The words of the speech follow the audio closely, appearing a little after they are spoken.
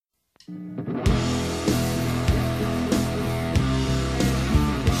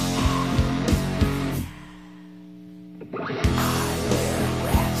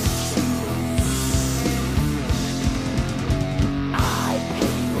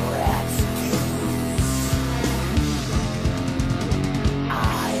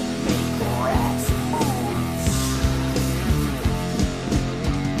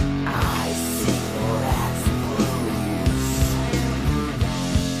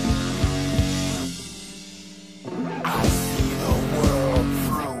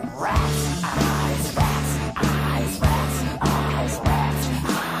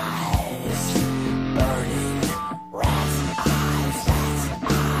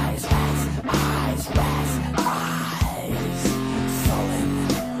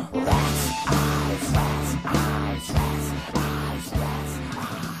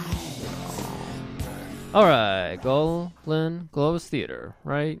All right, Golden Globes Theater,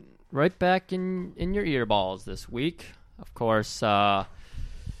 right back in your earballs this week. Of course, it's a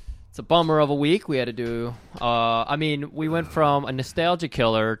bummer of a week. We had to do. We went from a nostalgia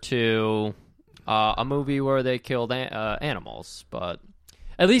killer to a movie where they killed animals, but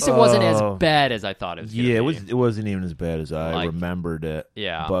at least it wasn't as bad as I thought it was. Yeah, it wasn't even as bad as I remembered it.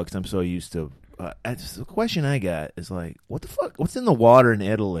 Yeah, because I'm so used to. The question I got is like, what the fuck? What's in the water in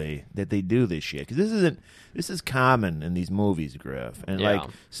Italy that they do this shit? Because this is common in these movies, Griff. And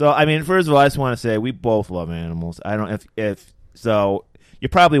first of all, I just want to say we both love animals. I don't if so. You're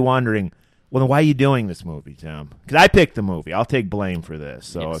probably wondering, well, then why are you doing this movie, Tim? Because I picked the movie. I'll take blame for this.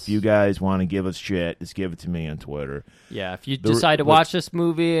 So if you guys want to give us shit, just give it to me on Twitter. Yeah, if you decide to watch this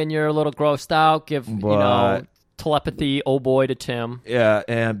movie and you're a little grossed out, give telepathy, oh boy, to Tim. Yeah,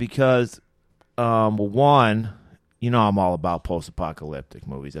 and because. One, I'm all about post-apocalyptic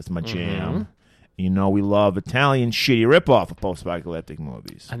movies. That's my jam. We love Italian shitty ripoff of post-apocalyptic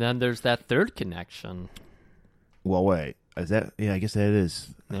movies. And then there's that third connection. Well, wait. Is that? Yeah, I guess that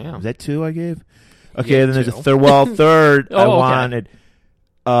is. Yeah. Is that two I gave? Okay, then there's a third. Well, third, I wanted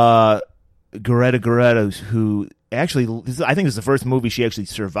Greta Gerwig, who actually, I think this is the first movie she actually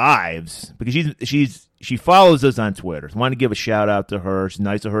survives because she follows us on Twitter. So I want to give a shout out to her. It's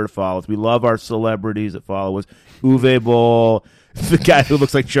nice of her to follow us. We love our celebrities that follow us. Uwe Boll, the guy who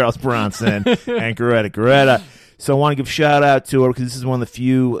looks like Charles Bronson, and Greta. So I want to give a shout out to her because this is one of the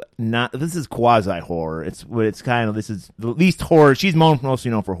few. This is quasi horror. This is the least horror. She's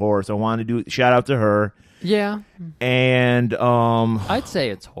mostly known for horror. So I want to do shout out to her. Yeah, and I'd say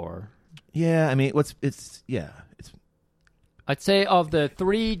it's horror. Yeah, I mean, I'd say of the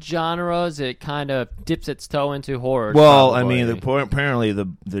three genres, it kind of dips its toe into horror. Well, probably. I mean, apparently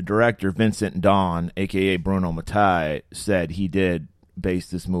the director, Vincent Dawn, a.k.a. Bruno Mattei, said he did base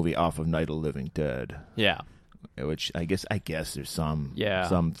this movie off of Night of the Living Dead. Yeah. Which I guess there's some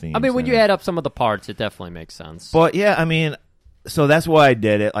themes. I mean, when you add up some of the parts, it definitely makes sense. But, yeah, I mean, so that's why I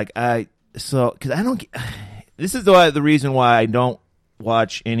did it. Because I don't this is the reason why I don't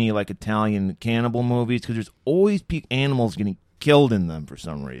watch any Italian cannibal movies, because there's always animals getting killed in them for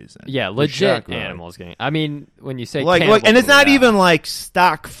some reason. Yeah, legit animals getting. I mean, when you say and it's not even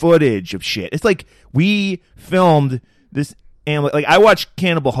stock footage of shit. It's we filmed this animal. I watched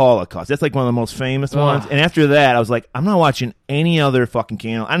Cannibal Holocaust. That's one of the most famous ones. And after that, I was like, I'm not watching any other fucking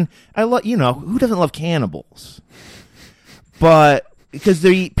cannibal. I love who doesn't love cannibals? But. Because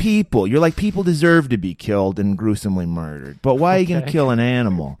they eat people. You're people deserve to be killed and gruesomely murdered. But why are you going to kill an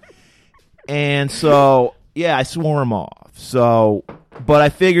animal? And so, yeah, I swore them off. So, but I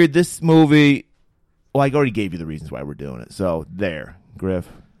figured this movie, I already gave you the reasons why we're doing it. So, there, Griff,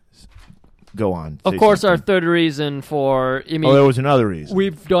 go on. Of course, our third reason for, there was another reason.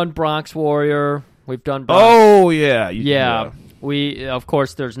 We've done Bronx Warrior. We've done yeah. We, of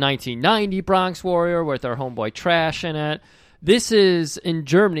course, there's 1990 Bronx Warrior with our homeboy Trash in it. This is, in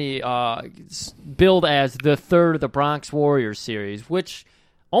Germany, billed as the third of the Bronx Warriors series, which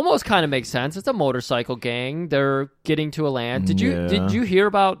almost kind of makes sense. It's a motorcycle gang. They're getting to a land. Did you hear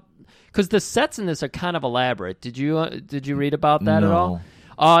about... Because the sets in this are kind of elaborate. Did you read about that at all?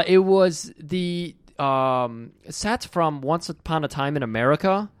 It was the sets from Once Upon a Time in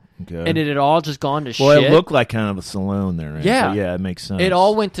America. Okay. And it had all just gone to shit. Well, it looked like kind of a saloon there. Right? Yeah. So, yeah, it makes sense. It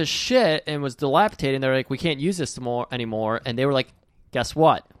all went to shit and was dilapidated. They're like, we can't use this anymore. And they were like, guess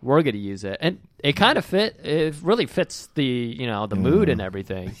what? We're going to use it. And it kind of it really fits the mood and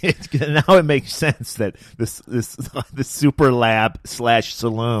everything. Now it makes sense that this super lab /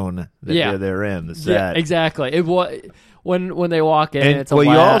 saloon that they're in, the set. Yeah, exactly. when they walk in, And it's a well,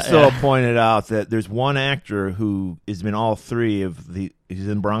 you laugh. also pointed out that there's one actor who has been all three of the. He's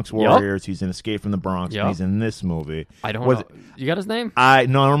in Bronx Warriors. He's in Escape from the Bronx. And he's in this movie. I don't know. You got his name? I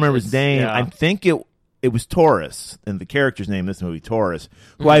don't remember his name. Yeah. I think it was Taurus, and the character's name in this movie, Taurus,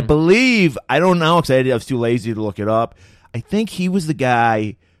 who I believe, I don't know because I was too lazy to look it up. I think he was the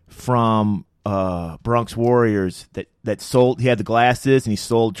guy from Bronx Warriors that sold. He had the glasses and he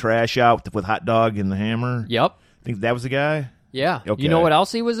sold trash out with hot dog and the hammer. Yep. I think that was the guy. Yeah. Okay. You know what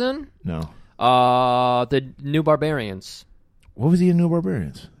else he was in? No. The New Barbarians. What was he in New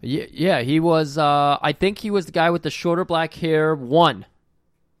Barbarians? Yeah, he was. I think he was the guy with the shorter black hair. One.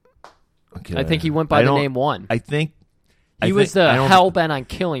 Okay. I think he went by the name One. I think He was the hell bent on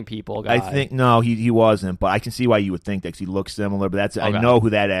killing people guy. I think no, he wasn't, but I can see why you would think that 'cause he looks similar. But that's Okay. I know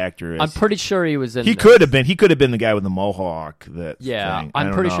who that actor is. I'm pretty sure he was in. He could have been. He could have been the guy with the mohawk. Yeah, thing.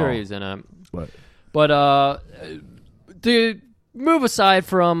 I'm pretty know. sure he was in it. But To move aside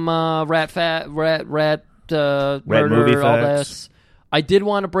from rat murder, movie all facts. this, I did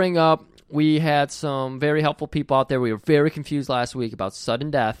want to bring up. We had some very helpful people out there. We were very confused last week about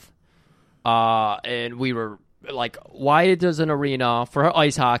sudden death. And we were like, why does an arena for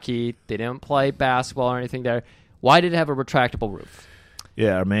ice hockey, they didn't play basketball or anything there, why did it have a retractable roof?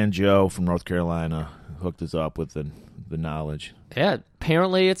 yeah, our man Joe from North Carolina hooked us up with the knowledge. Yeah,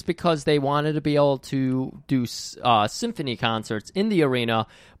 apparently it's because they wanted to be able to do symphony concerts in the arena,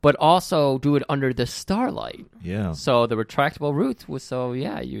 but also do it under the starlight. Yeah. So the retractable roof was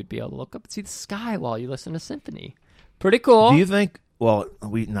you'd be able to look up and see the sky while you listen to symphony. Pretty cool. Do you think? Well,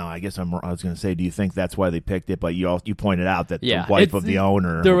 I guess I was going to say, do you think that's why they picked it? But you pointed out that the wife of the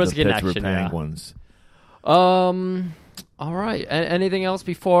owner there was of a the Pittsburgh connection, yeah. Penguins. All right. Anything else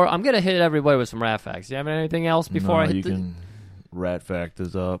before? I'm going to hit everybody with some rat facts. Do you have anything else before I hit you can rat fact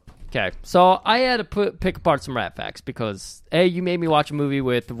us up. Okay, so I had to pick apart some rat facts because, A, you made me watch a movie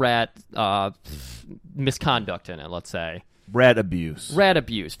with rat misconduct in it, let's say. Rat abuse. Rat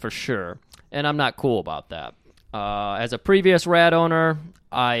abuse, for sure. And I'm not cool about that. As a previous rat owner,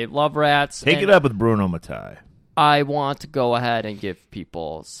 I love rats. Take it up with Bruno Mattei. I want to go ahead and give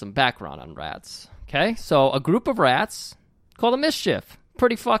people some background on rats. Okay, so a group of rats called a mischief.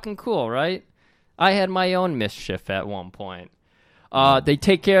 Pretty fucking cool, right? I had my own mischief at one point. They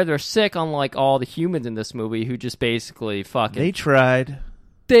take care of their sick, unlike all the humans in this movie who just basically fucking... They tried.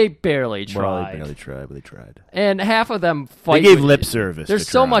 They barely tried. Well, they barely tried, but they tried. And half of them fight. They gave lip service. There's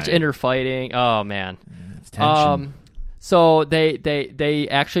so much inner fighting. Oh, man. It's tension. So they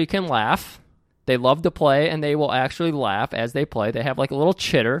actually can laugh. They love to play, and they will actually laugh as they play. They have like a little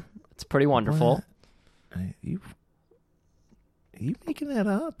chitter. It's pretty wonderful. You making that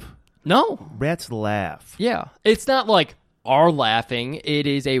up? No. Rats laugh. Yeah. It's not like are laughing. It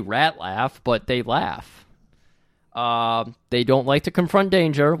is a rat laugh, but they laugh. They don't like to confront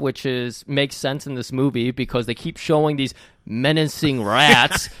danger, which makes sense in this movie because they keep showing these menacing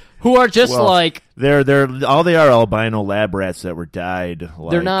rats who are just they're all they are albino lab rats that were dyed.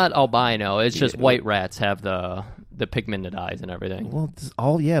 They're not albino. It's just white rats have the pigmented eyes and everything. Well,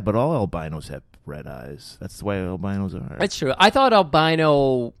 but all albinos have red eyes. That's the way albinos are. That's true. I thought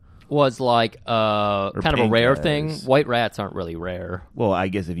albino was like kind of a rare thing. White rats aren't really rare. Well, I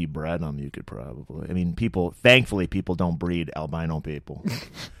guess if you bred them, you could probably. I mean, thankfully, people don't breed albino people.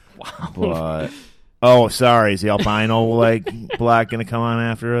 Wow. But, sorry, is the albino black going to come on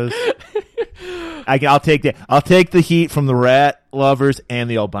after us? I'll take that. I'll take the heat from the rat lovers and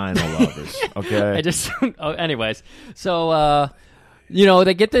the albino lovers. Okay. Anyways, so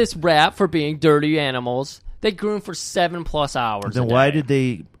they get this rap for being dirty animals. They grew them for 7+ hours. Then why did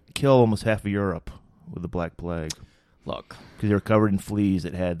they kill almost half of Europe with the Black Plague? Look, because they were covered in fleas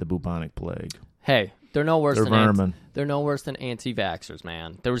that had the bubonic plague. Hey, they're no worse vermin. They're no worse than anti-vaxxers,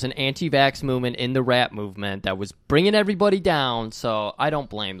 man. There was an anti-vax movement in the rat movement that was bringing everybody down, so I don't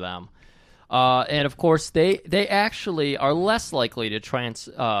blame them. And of course, they actually are less likely to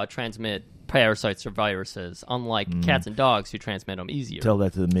transmit parasites or viruses, unlike cats and dogs who transmit them easier. Tell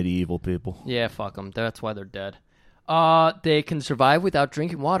that to the medieval people. Yeah, fuck them. That's why they're dead. They can survive without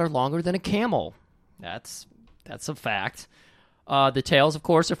drinking water longer than a camel. That's a fact. The tails, of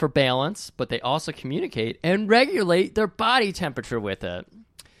course, are for balance, but they also communicate and regulate their body temperature with it.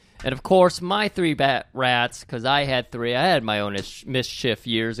 And, of course, my 3 rats, because I had 3. I had my own mischief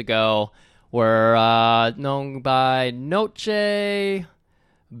years ago, were known by Noche,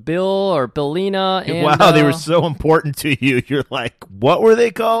 Bill or Billina. And, wow, they were so important to you. You're like, what were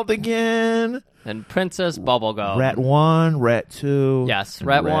they called again? And Princess Bubblegum. Rat 1, Rat 2. Yes,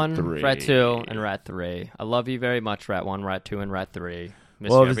 Rat 1, Rat 2, and Rat 3. I love you very much, Rat 1, Rat 2, and Rat 3.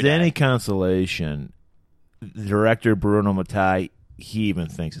 Well, if it's any consolation, the director Bruno Mattei, he even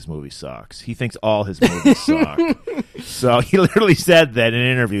thinks this movie sucks. He thinks all his movies suck. So he literally said that in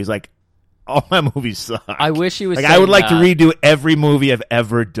an interview. He's like, all my movies suck. I wish he was like, saying I would like to that. redo every movie I've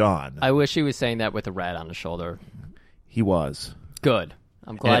ever done. I wish he was saying that with a rat on his shoulder. He was. Good.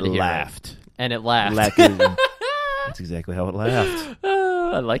 I'm glad And to it hear laughed. it. And it laughed. That's exactly how it laughed.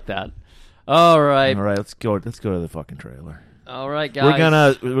 I like that. All right. All right, let's go to the fucking trailer. All right,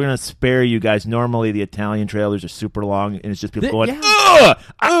 guys. We're gonna spare you guys. Normally, the Italian trailers are super long, and it's just people going, yeah.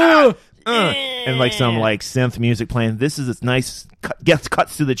 and like some like synth music playing. This is this nice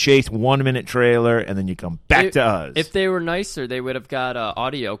cuts to the chase 1 minute trailer, and then you come back to us. If they were nicer, they would have got an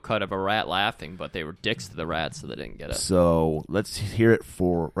audio cut of a rat laughing, but they were dicks to the rats, so they didn't get it. So let's hear it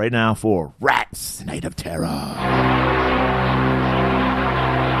for right now for Rats, Night of Terror.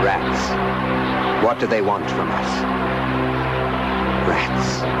 Rats. What do they want from us?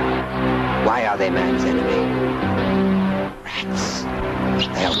 Rats. Why are they man's enemy? Rats.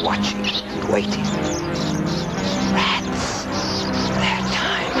 They are watching and waiting. Rats. Their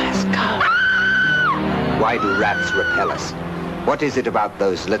time has come. Why do rats repel us? What is it about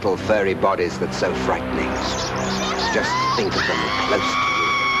those little furry bodies that's so frightening? Just think of them close to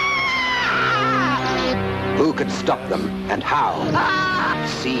you. Who could stop them and how?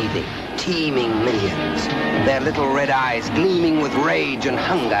 Seething, teeming millions, their little red eyes gleaming with rage and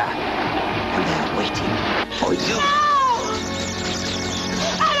hunger. And they're waiting for you. No!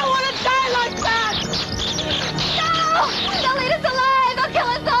 I don't want to die like that! No! They'll eat us alive! They'll kill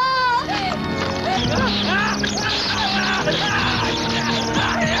us all!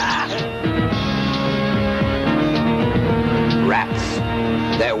 Rats,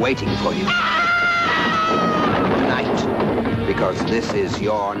 they're waiting for you. Tonight, because this is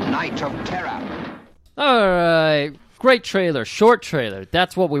your night of terror. All right. Great trailer. Short trailer.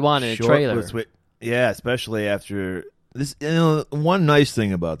 That's what we want in a trailer. Yeah, especially after this. You know, one nice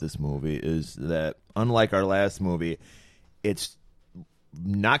thing about this movie is that, unlike our last movie, it's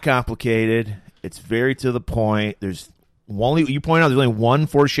not complicated. It's very to the point. There's only, you point out, there's only one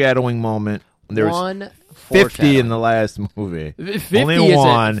foreshadowing moment. There was 50 in the last movie. 50 only is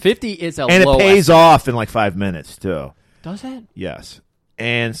one. 50 is a and low it pays estimate. off in like 5 minutes too. Does it? Yes.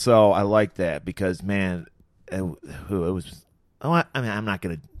 And so I like that because, man, it was. Oh, I mean, I'm not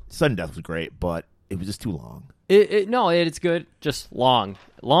gonna. Sudden Death was great, but it was just too long. No, it's good. Just long,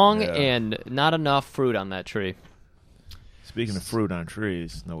 Yeah. and not enough fruit on that tree. Speaking of fruit on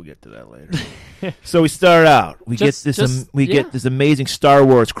trees, no, we'll get to that later. So we start out. We get this amazing Star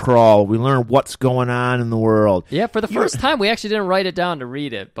Wars crawl. We learn what's going on in the world. Yeah, for the first time, we actually didn't write it down to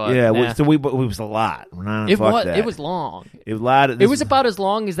read it, but Yeah, nah. so it was a lot. We're not it fuck was that. it was long. It was a lot. It was about as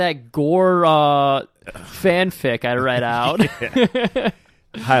long as that Gore fanfic I read out.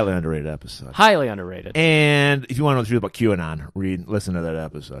 highly underrated episode. Highly underrated. And if you want to know the truth about QAnon, listen to that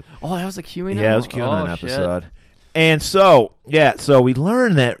episode. Oh, that was a QAnon? Yeah, it was a QAnon Oh, episode. And so we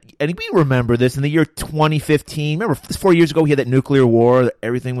learned that, and we remember this in the year 2015. Remember, 4 years ago, we had that nuclear war.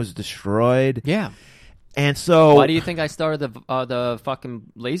 Everything was destroyed. Yeah. And so, Why do you think I started the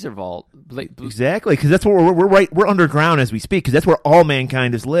fucking laser vault? Exactly, because that's where we're underground as we speak, because that's where all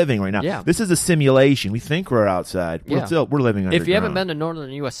mankind is living right now. Yeah. This is a simulation. We think we're outside. Yeah. We're living underground. If you haven't been to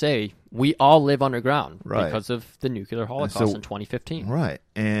northern USA, we all live underground Right. because of the nuclear holocaust so- in 2015. Right.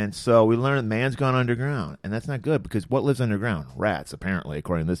 And so we learned that man's gone underground, and that's not good, because what lives underground? Rats, apparently,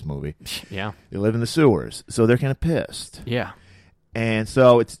 according to this movie. Yeah. They live in the sewers, so they're kind of pissed. Yeah. And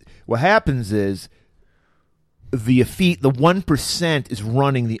so what happens is the 1% is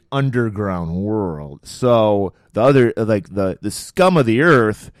running the underground world. So the other, like the scum of the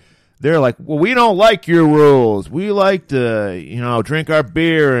earth, they're like, well, we don't like your rules. We like to, drink our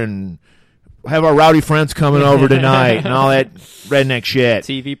beer and have our rowdy friends coming over tonight and all that redneck shit.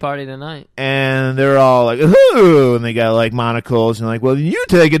 TV party tonight. And they're all like, ooh, and they got like monocles and like, well, you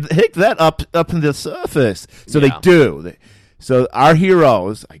take that up to the surface. So Yeah. they do. So our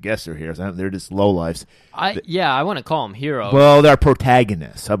heroes, I guess they're heroes. They're just lowlifes. I want to call them heroes. Well, they're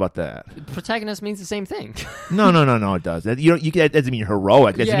protagonists. How about that? Protagonist means the same thing. No, it does. That doesn't mean you're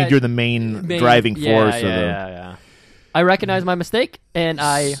heroic. That means you're the main driving force. Yeah. I recognize my mistake, and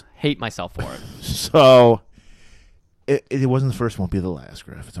I hate myself for it. So it wasn't the first, won't be the last,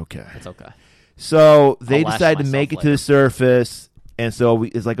 Griff. It's okay. It's okay. So they lash decide to myself make it to later. the surface, and so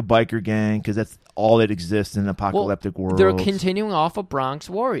it's like a biker gang because that's all that exists in an Well, apocalyptic world. they're continuing off of Bronx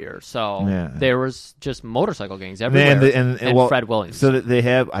Warrior, so Yeah. there was just motorcycle gangs everywhere. And Fred Williams. So that they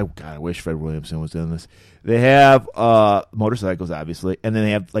have, I wish Fred Williamson was doing this. They have motorcycles, obviously, and then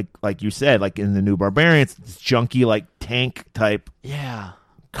they have like you said, like in the New Barbarians, this junky like tank type yeah.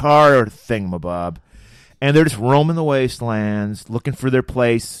 car thingamabob. And they're just roaming the wastelands, looking for their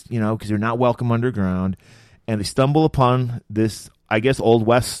place, because they're not welcome underground. And they stumble upon this, I guess, Old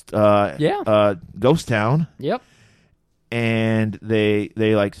West ghost town. Yep. And they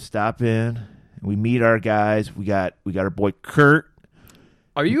like stop in. We meet our guys. We got our boy Kurt.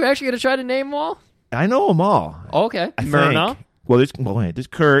 Are you actually going to try to name them all? I know them all. Okay. I Myrna. think. Well, there's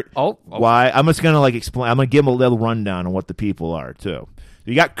Kurt. Oh. Why? I'm just gonna explain. I'm gonna give him a little rundown on what the people are too.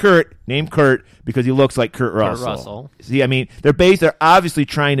 You got Kurt, named Kurt because he looks like Kurt Russell. See, I mean, they're obviously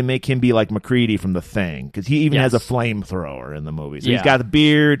trying to make him be like McCready from The Thing because he even has a flamethrower in the movie. So he's got the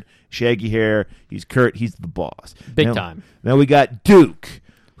beard, shaggy hair. He's Kurt. He's the boss. Big time. Then we got Duke,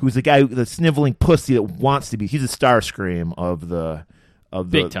 who's the guy, the sniveling pussy that wants to be. He's a Starscream of the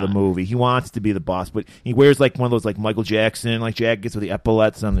movie. He wants to be the boss, but he wears like one of those like Michael Jackson jackets with the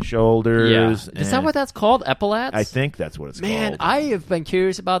epaulets on the shoulders. Yeah. Is that what that's called? Epaulets? I think that's what it's called. Man, I have been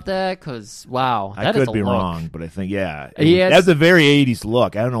curious about that because wow, I could be look. wrong, but I think that's a very 80s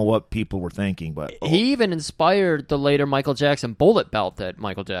look. I don't know what people were thinking, but he even inspired the later Michael Jackson bullet belt that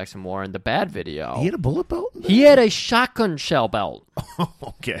Michael Jackson wore in the Bad video. He had a bullet belt? He had a shotgun shell belt.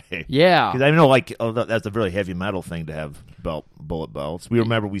 Okay. Yeah. Because I know that's a really heavy metal thing to have bullet belts. We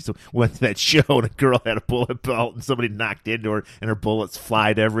remember we went to that show and a girl had a bullet belt and somebody knocked into her and her bullets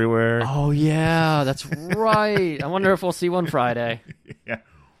flied everywhere. Oh yeah, that's right. I wonder if we'll see one Friday. Yeah.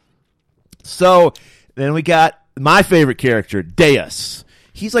 So then we got my favorite character, Deus.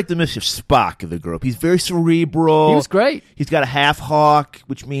 He's like the Mr. Spock of the group. He's very cerebral. He was great. He's got a half hawk,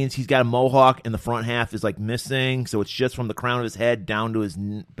 which means he's got a mohawk, and the front half is like missing. So it's just from the crown of his head down to his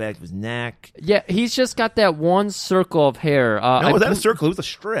back of his neck. Yeah, he's just got that one circle of hair. No, was that a circle? It was a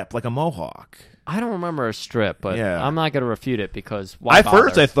strip, like a mohawk. I don't remember a strip, but Yeah. I'm not going to refute it because why At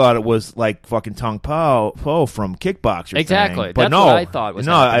first, bother? I thought it was like fucking Tong Po from Kickboxer. Exactly. Thing. But That's no, what I thought was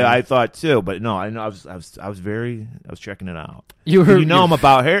no. happening. I thought too, but no. I know. I was checking it out. You I'm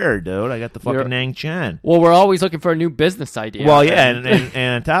about hair, dude. I got the fucking Nang Chen. Well, we're always looking for a new business idea. Well, yeah,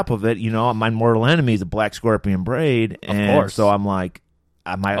 and on top of it, my mortal enemy is a black scorpion braid, and course. so I'm like,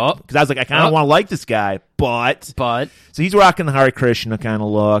 because I was like, I kind of want to like this guy, but so he's rocking the Hare Krishna kind of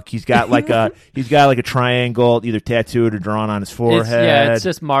look. He's got like a triangle, either tattooed or drawn on his forehead. It's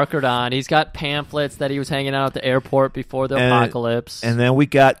just markered on. He's got pamphlets that he was hanging out at the airport before the apocalypse. And then we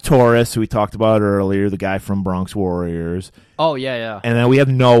got Taurus, who we talked about earlier, the guy from Bronx Warriors. Oh yeah. And then we have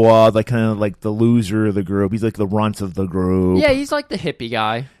Noah, like kind of like the loser of the group. He's like the runt of the group. Yeah, he's like the hippie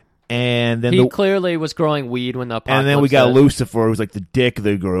guy. And then he clearly was growing weed when the apocalypse And then we got hit. Lucifer, who's like the dick of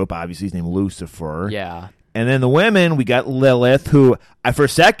the group. Obviously, he's named Lucifer. Yeah. And then the women, we got Lilith, who for a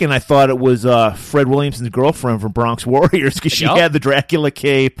second I thought it was Fred Williamson's girlfriend from Bronx Warriors because she had the Dracula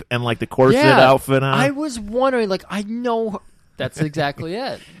cape and like the corset outfit on. I was wondering, like, I know her. That's exactly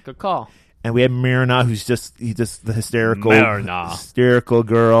it. Good call. And we have Myrna, who's just the hysterical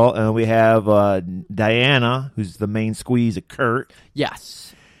girl. And we have Diana, who's the main squeeze of Kurt. Yes.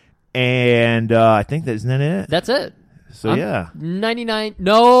 And I think isn't that it? That's it. So yeah, 99.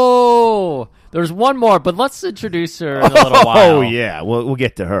 No, there's one more, but let's introduce her in a little while. Oh yeah, we'll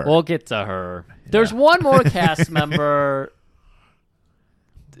get to her. We'll get to her. There's one more cast member.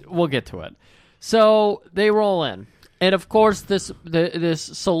 We'll get to it. So they roll in, and of course this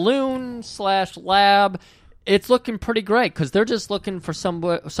saloon / lab. It's looking pretty great because they're just looking for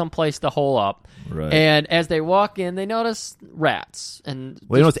some place to hole up. Right. And as they walk in, they notice rats. And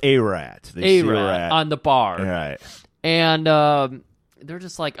they notice a rat. They see a rat on the bar. Right. And they're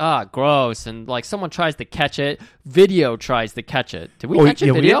just like, gross. And like someone tries to catch it. Video tries to catch it. Did we mention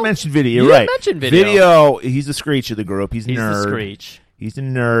Video? We didn't mention Video. You right. mentioned Video. Video, he's the Screech of the group. He's a nerd. The Screech. He's a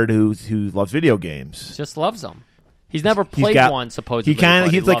nerd who loves video games. Just loves them. He's never played one, supposedly.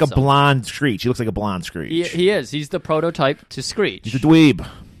 He's like a blonde Screech. He looks like a blonde Screech. He is. He's the prototype to Screech. He's a dweeb.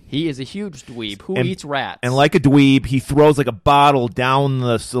 He is a huge dweeb who eats rats. And like a dweeb, he throws like a bottle down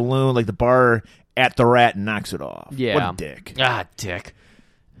the saloon, like the bar, at the rat and knocks it off. Yeah. What a dick. Dick.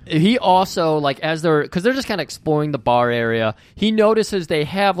 He also, like, because they're just kind of exploring the bar area, he notices they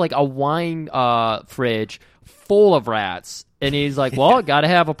have like a wine fridge full of rats. And he's like, well, got to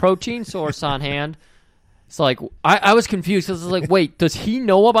have a protein source on hand. It's like, I was confused because I was like, wait, does he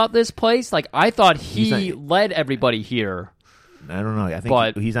know about this place? Like, I thought he led everybody here. I don't know. I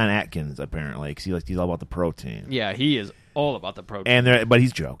think he's on Atkins, apparently, because he's all about the protein. Yeah, he is all about the protein. But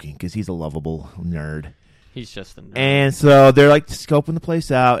he's joking, because he's a lovable nerd. He's just a nerd. And so they're, like, scoping the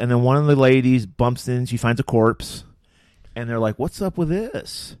place out, and then one of the ladies bumps in. She finds a corpse, and they're like, what's up with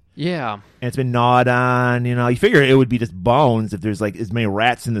this? Yeah. And it's been gnawed on. You know, you figure it would be just bones if there's like as many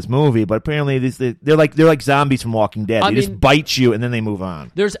rats in this movie, but apparently they're like zombies from Walking Dead. They just bite you and then they move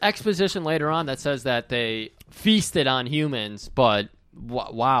on. There's exposition later on that says that they feasted on humans, but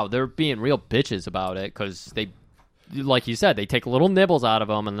wow, they're being real bitches about it because they, like you said, they take little nibbles out of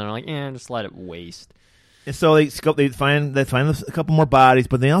them and they're like, just let it waste. And so they find a couple more bodies,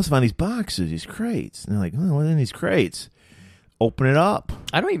 but they also find these boxes, these crates. And they're like, what are in these crates? Open it up.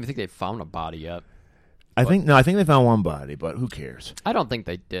 I don't even think they found a body yet. I think they found one body, but who cares? I don't think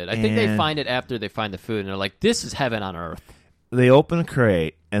they did. I think they find it after they find the food, and they're like, this is heaven on earth. They open a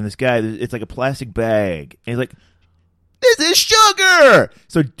crate, and this guy, it's like a plastic bag, and he's like, this is sugar!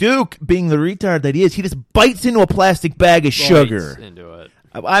 So Duke, being the retard that he is, he just bites into a plastic bag of sugar. Into it.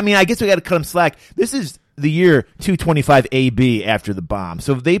 I mean, I guess we got to cut him slack. This is the year 225 AB after the bomb.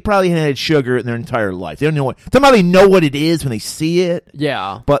 So they probably had sugar in their entire life. They don't know they probably know what it is when they see it.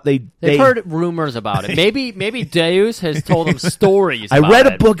 Yeah. But they've heard rumors about it. Maybe Deus has told them stories I about read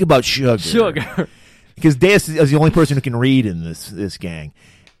it. a book about sugar. Sugar. Because Deus is the only person who can read in this gang.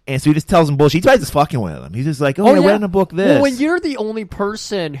 And so he just tells them bullshit. He tries just fucking with them. He's just like, I read in a book this. Well, when you're the only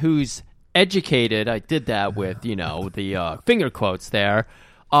person who's educated, I did that with, the finger quotes there.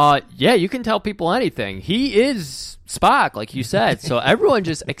 You can tell people anything. He is Spock, like you said. So everyone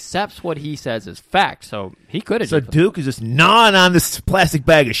just accepts what he says as fact. So he could have. So Duke is just gnawing on this plastic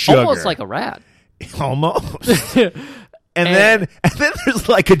bag of sugar. Almost like a rat. Almost. And then there's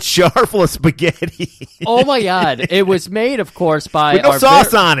like a jar full of spaghetti. Oh my God! It was made, of course, by with no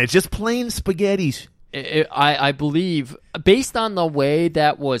sauce on it, just plain spaghettis. I believe, based on the way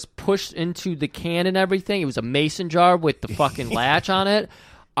that was pushed into the can and everything, it was a mason jar with the fucking latch on it.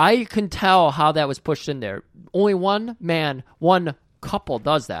 I can tell how that was pushed in there. Only one couple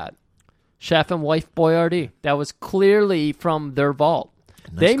does that. Chef and wife Boyardee. That was clearly from their vault.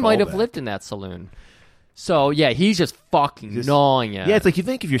 Nice they might have callback. lived in that saloon. So yeah, he's just fucking gnawing it. Yeah, it's like you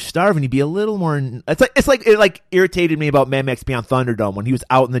think if you're starving, you'd be a little more. It irritated me about Mad Max Beyond Thunderdome when he was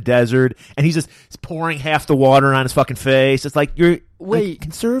out in the desert and he's just pouring half the water on his fucking face. It's like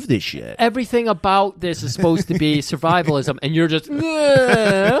conserve this shit. Everything about this is supposed to be survivalism, and you're just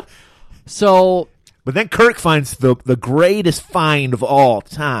so. But then Kirk finds the greatest find of all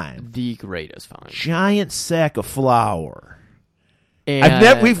time. The greatest find. Giant sack of flour.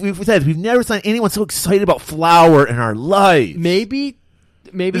 And we've said we've never seen anyone so excited about flour in our life. Maybe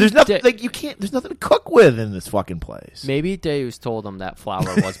there's nothing you can't. There's nothing to cook with in this fucking place. Maybe Deus told him that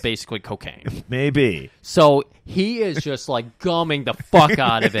flour was basically cocaine. Maybe. So he is just like gumming the fuck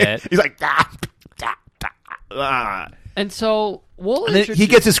out of it. He's like, And so he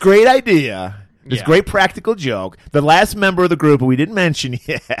gets this great idea. This great practical joke. The last member of the group who we didn't mention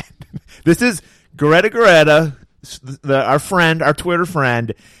yet. This is Garetta, our Twitter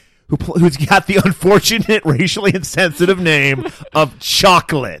friend, who's got the unfortunate, racially insensitive name of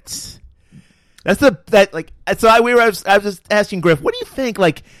Chocolate. So I was just asking Griff, what do you think?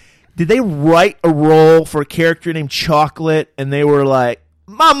 Like, did they write a role for a character named Chocolate, and they were like,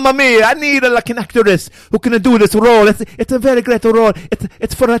 Mamma mia, I need an actress who can do this role. It's a very great role.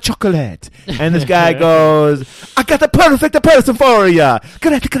 It's for a chocolate. And this guy goes, I got the perfect person for you.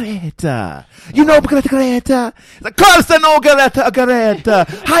 Greta. You know Greta? Of course I know Greta.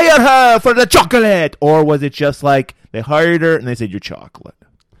 Hire her for the chocolate. Or was it just like they hired her and they said, you're chocolate?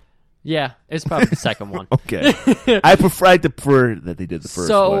 Yeah, it's probably the second one. Okay. I prefer that they did the first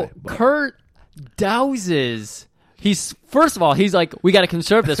way. So Kurt douses... First of all, he's like, we got to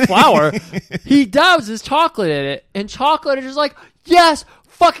conserve this flour. He douses chocolate in it, and Chocolate is just like, yes,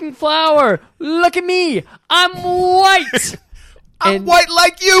 fucking flour. Look at me. I'm white. I'm white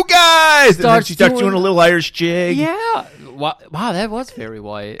like you guys. And then she starts doing a little Irish jig. Yeah. Wow, that was very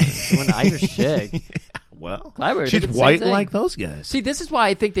white. Doing an Irish jig. Well, she's white like those guys. See, this is why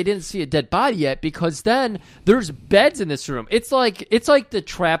I think they didn't see a dead body yet, because then there's beds in this room. It's like the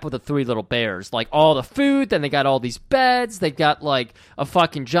trap with the three little bears. Like all the food, then they got all these beds. They got like a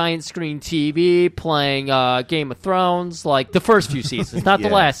fucking giant screen TV playing Game of Thrones, like the first few seasons, not the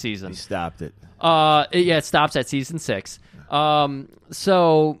last season. They stopped it. It stops at season 6.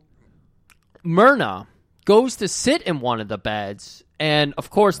 So Myrna goes to sit in one of the beds. And, of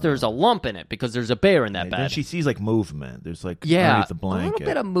course, there's a lump in it because there's a bear in that bed. Then she sees, like, movement. There's, like, underneath the blanket. A little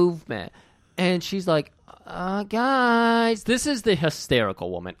bit of movement. And she's like, guys, this is the hysterical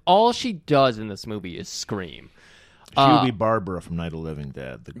woman. All she does in this movie is scream. She would be Barbara from Night of the Living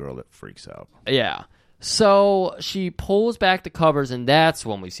Dead, the girl that freaks out. Yeah. So she pulls back the covers, and that's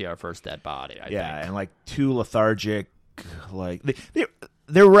when we see our first dead body, I think. And, like, two lethargic, like...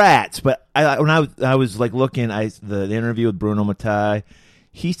 They're rats, but when I was like looking, the interview with Bruno Mattei,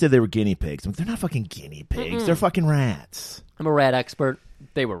 he said they were guinea pigs. They're not fucking guinea pigs. They're fucking rats. I'm a rat expert.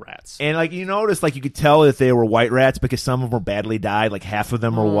 They were rats. And like you notice, like you could tell that they were white rats because some of them were badly dyed. Like half of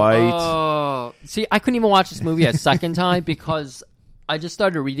them were white. Oh, see, I couldn't even watch this movie a second time because I just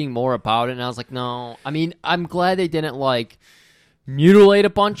started reading more about it, and I was like, no. I mean, I'm glad they didn't like mutilate a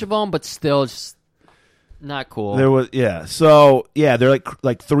bunch of them, but still, just not cool. There was So they're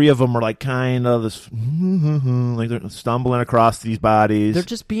like three of them are like kind of this like they're stumbling across these bodies. They're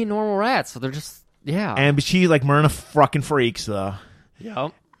just being normal rats, so they're just but she's like Myrna fucking freaks though.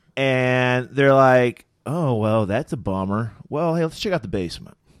 Yep. And they're like, oh well, that's a bummer. Well, hey, let's check out the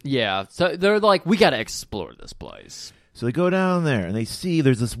basement. Yeah. So they're like, we got to explore this place. So they go down there and they see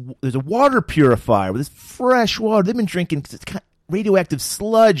there's a water purifier with this fresh water. They've been drinking because it's kind of radioactive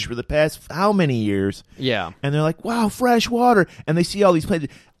sludge for the past how many years? Yeah. And they're like, wow, fresh water. And they see all these plants.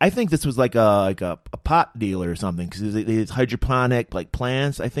 I think this was like a pot dealer or something because it's hydroponic like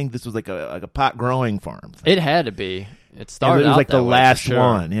plants. I think this was like a pot growing farm thing. It had to be. It started. It was out like that the way, last for sure.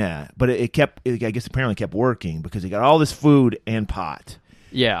 one, yeah. But it kept. I guess apparently kept working because they got all this food and pot.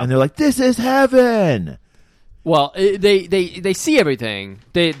 Yeah. And they're like, this is heaven. Well, they see everything.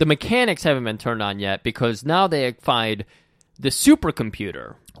 The mechanics haven't been turned on yet because now they find the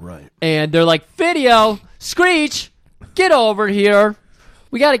supercomputer. Right. And they're like, Video, Screech, get over here.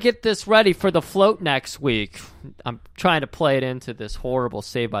 We got to get this ready for the float next week. I'm trying to play it into this horrible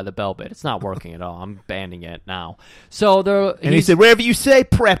Saved by the Bell bit. It's not working at all. I'm banning it now. So they're... And he said, whatever you say,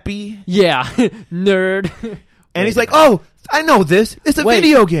 preppy. Yeah, nerd. And he's like, oh, I know this. It's a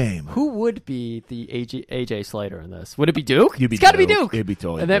video game. Who would be the AJ Slater in this? Would it be Duke? You'd be It's got to be Duke. Duke. It'd be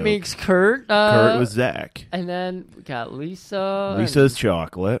totally And that Duke. makes Kurt. Kurt was Zach. And then we got Lisa. Lisa's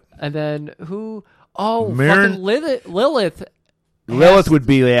chocolate. And then who? Oh, Marin- fucking Lilith. Lilith would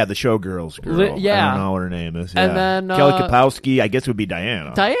be, the showgirls girl. yeah. I don't know what her name is. And yeah. then, Kelly Kapowski, I guess, would be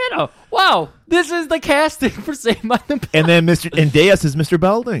Diana. Diana. Wow. This is the casting for Saved by the Bell. And then Deus is Mr.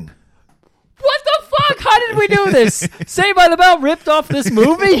 Belding. What the fuck? How did we do this? Saved by the Bell ripped off this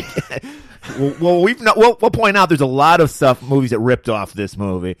movie? Well, we'll point out there's a lot of movies that ripped off this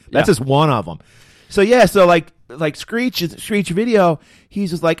movie. That's just one of them. So so like Screech Video, he's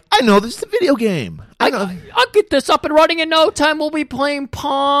just like, I know this is a video game. I'll get this up and running in no time. We'll be playing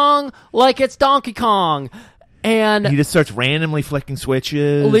Pong like it's Donkey Kong. And he just starts randomly flicking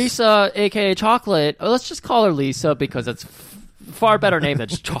switches. Lisa, a.k.a. Chocolate, let's just call her Lisa because it's far better name than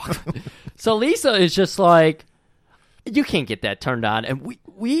just Chocolate. So Lisa is just like, you can't get that turned on. And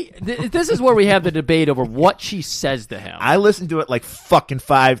this is where we have the debate over what she says to him. I listened to it like fucking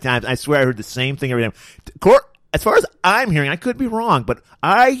 5 times. I swear I heard the same thing every time. As far as I'm hearing, I could be wrong, but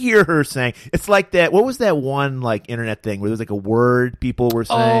I hear her saying, it's like that, what was that one like internet thing where there was like a word people were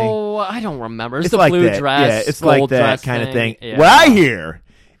saying? Oh, I don't remember. It's the like blue that. dress. Yeah, it's like that kind of thing. Yeah. What I hear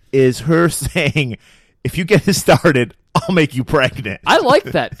is her saying, if you get this started, I'll make you pregnant. I like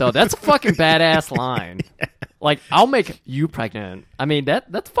that, though. That's a fucking badass line. Like, I'll make you pregnant. I mean,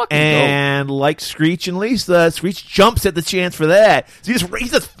 that's fucking And dope. like Screech and Lisa, Screech jumps at the chance for that. So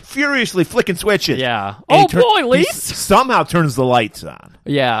he's just furiously flicking switches. Yeah. And Boy, he Lisa! somehow turns the lights on.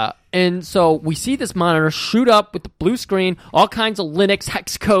 Yeah. And so we see this monitor shoot up with the blue screen, all kinds of Linux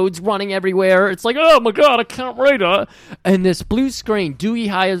hex codes running everywhere. It's like, oh my God, I can't read it. And this blue screen, Doogie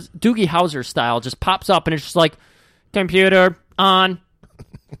Howser style, just pops up and it's just like, computer on,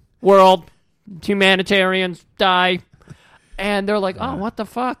 world, humanitarians die. And they're like, oh, what the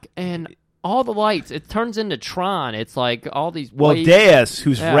fuck? And all the lights, it turns into Tron. It's like all these waves. Deus,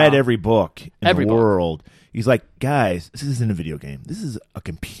 who's read every book in the book. world, he's like, guys, this isn't a video game. This is a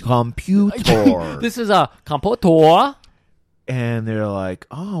computer. This is a computer. And they're like,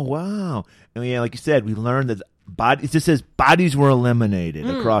 oh, wow. And yeah, like you said, we learned that it just says bodies were eliminated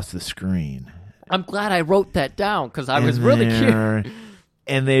across the screen. I'm glad I wrote that down because I was really curious.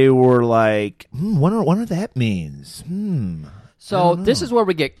 And they were like, wonder what that means. So this is where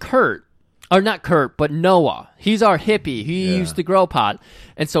we get Kurt. Or not Kurt, but Noah. He's our hippie. He used to grow pot.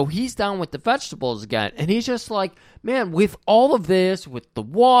 And so he's down with the vegetables again. And he's just like, man, with all of this, with the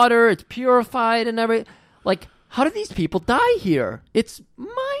water, it's purified and everything. Like, how did these people die here? It's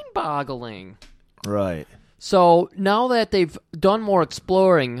mind-boggling. Right. So now that they've done more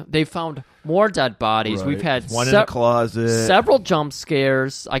exploring, they've found more dead bodies. Right. We've had one in the closet. Several jump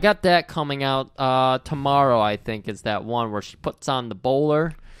scares. I got that coming out tomorrow, I think, is that one where she puts on the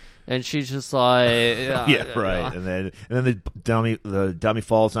bowler. And she's just like, yeah, right. And then the dummy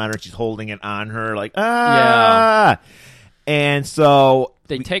falls on her. She's holding it on her, like ah. Yeah. And so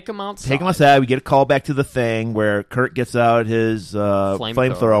they take him outside. Take him outside. We get a call back to the thing where Kurt gets out his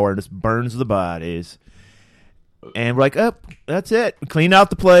flamethrower and just burns the bodies. And we're like, oh, that's it. We cleaned out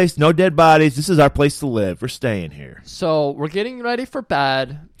the place. No dead bodies. This is our place to live. We're staying here. So we're getting ready for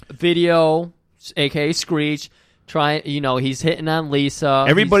bed. Video, a.k.a. Screech, he's hitting on Lisa.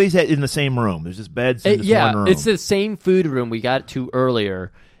 Everybody's in the same room. There's just beds in this one room. It's the same food room we got to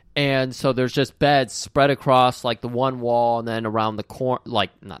earlier. And so there's just beds spread across like the one wall and then around the corner, like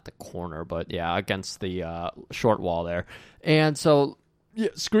not the corner, but yeah, against the short wall there. And so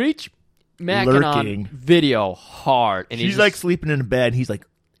Screech macking on video hard. And she's like sleeping in bed. And he's like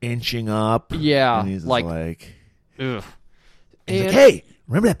inching up. Yeah. And he's like ugh. He's like, hey,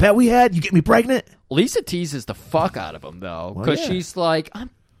 remember that bet we had? You get me pregnant? Lisa teases the fuck out of him, though, because she's like, I'm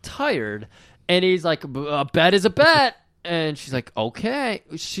tired. And he's like, a bet is a bet. And she's like, okay.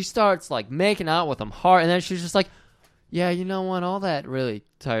 She starts like making out with him hard. And then she's just like, yeah, you know what? All that really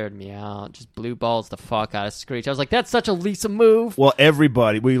tired me out. Just blue balls the fuck out of Screech. I was like, that's such a Lisa move. Well,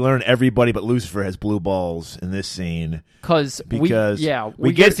 we learn everybody but Lucifer has blue balls in this scene. Because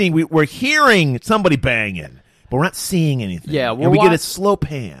we're hearing somebody banging, but we're not seeing anything. Yeah, we get a slow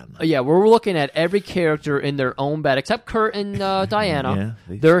pan. Yeah, we're looking at every character in their own bed, except Kurt and Diana.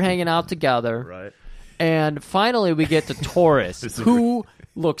 They're hanging out together. Right. And finally, we get to Taurus, who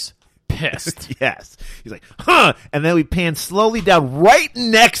looks pissed. Yes. He's like, huh. And then we pan slowly down right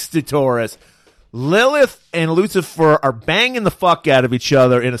next to Taurus. Lilith and Lucifer are banging the fuck out of each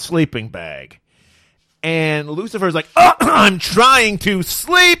other in a sleeping bag. And Lucifer's like, I'm trying to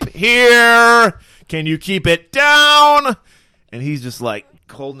sleep here. Can you keep it down? And he's just like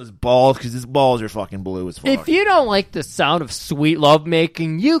holding his balls because his balls are fucking blue as fuck. If you don't like the sound of sweet love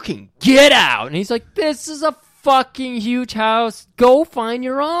making, you can get out. And he's like, this is a fucking huge house. Go find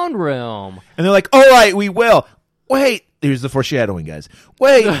your own room. And they're like, all right, we will. Wait. Here's the foreshadowing, guys.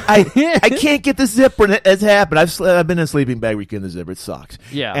 Wait, I can't get the zipper. And it's happened. I've been in a sleeping bag where you get the zipper. It sucks.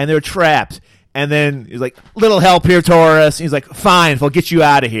 Yeah. And they're trapped. And then he's like, little help here, Taurus. And he's like, fine, we'll get you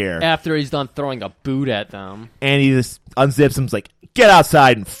out of here. After he's done throwing a boot at them. And he just unzips him. He's like, get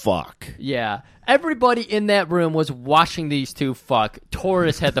outside and fuck. Yeah. Everybody in that room was watching these two fuck.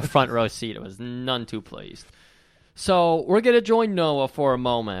 Taurus had the front row seat. It was none too pleased. So we're going to join Noah for a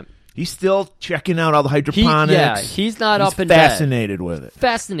moment. He's still checking out all the hydroponics. He's not up in fascinated with it.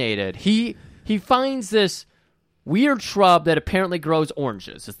 Fascinated. He finds this weird shrub that apparently grows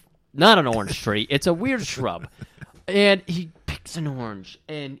oranges. It's not an orange tree. It's a weird shrub. And he picks an orange.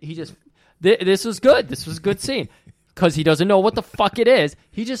 And he just... This was good. This was a good scene. Because he doesn't know what the fuck it is.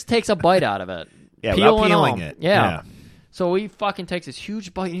 He just takes a bite out of it. Yeah, without peeling it. Yeah. So he fucking takes this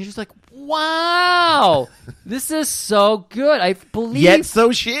huge bite, and he's just like, wow, this is so good. I believe... Yet so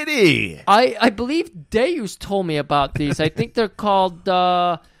shitty. I believe Deus told me about these. I think they're called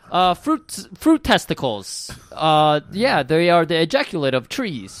fruit testicles. Yeah, they are the ejaculate of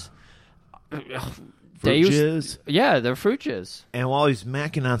trees. Fruit jizz? Yeah, they're fruit jizz. And while he's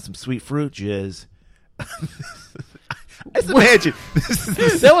macking on some sweet fruit jizz... Just imagine.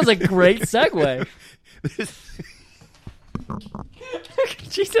 That was a great segue.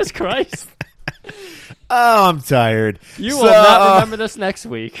 Jesus Christ. Oh, I'm tired. You will not remember this next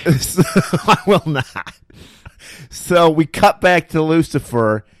week. I will not. So we cut back to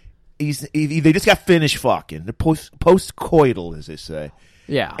Lucifer. They just got finished fucking. They're post-coital, as they say.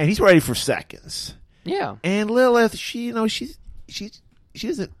 Yeah. And he's ready for seconds. Yeah. And Lilith, she doesn't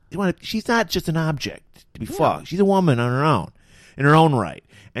want to, she's not just an object to be fucked. She's a woman on her own, in her own right.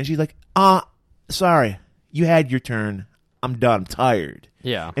 And she's like, sorry, you had your turn. I'm done. I'm tired.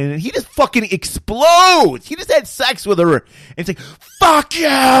 Yeah. And he just fucking explodes. He just had sex with her. And he's like, fuck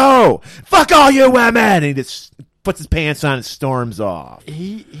you! Fuck all you women! And he just puts his pants on and storms off.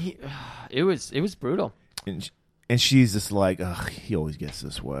 It was brutal. And she's just like, ugh, he always gets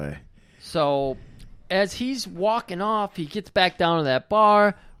this way. So, as he's walking off, he gets back down to that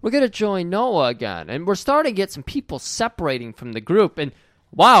bar. We're going to join Noah again. And we're starting to get some people separating from the group. And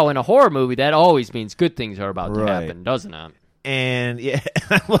wow, in a horror movie, that always means good things are about to happen, doesn't it? And yeah,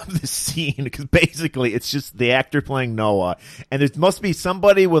 I love this scene because basically it's just the actor playing Noah, and there must be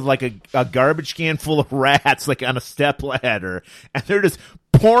somebody with like a garbage can full of rats, like on a step ladder, and they're just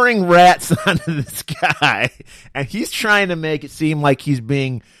pouring rats onto this guy, and he's trying to make it seem like he's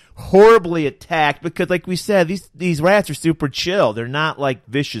being horribly attacked because, like we said, these rats are super chill. They're not like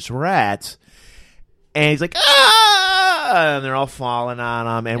vicious rats. And he's like, ah! And they're all falling on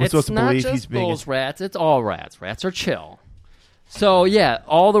him, and we're supposed to believe he's being those rats. It's all rats. Rats are chill. So, yeah,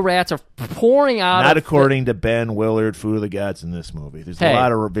 all the rats are pouring out. Not according to Ben Willard, Food of the Gods in this movie. There's a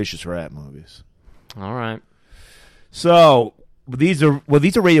lot of vicious rat movies. All right. So, These are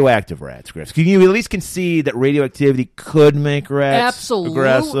radioactive rats, Chris. Can you at least concede that radioactivity could make rats Absolutely.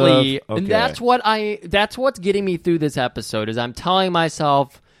 aggressive? Okay. And that's what's getting me through this episode is I'm telling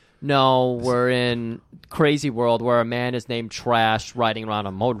myself, no, we're in crazy world where a man is named Trash riding around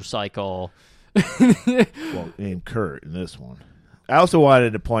a motorcycle. Well, named Kurt in this one. I also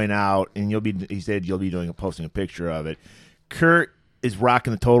wanted to point out, and he said you'll be posting a picture of it. Kurt is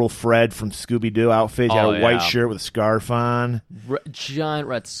rocking the total Fred from Scooby-Doo outfit. He's got a white shirt with a scarf on. Giant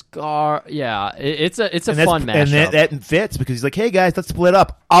red scar. Yeah, it's a fun mashup. And that fits because he's like, hey, guys, let's split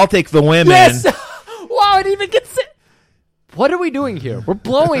up. I'll take the women. Yes! Wow, it even gets it. What are we doing here? We're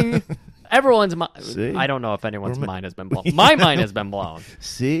blowing everyone's mind. I don't know if anyone's mind has been blown. My mind has been blown.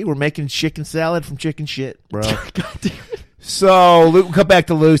 See, we're making chicken salad from chicken shit, bro. God damn it. So come back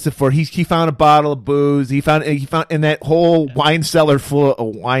to Lucifer. He found a bottle of booze. He found in that whole wine cellar full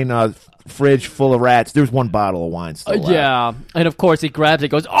of wine fridge full of rats. There's one bottle of wine still left. Yeah, and of course he grabs it.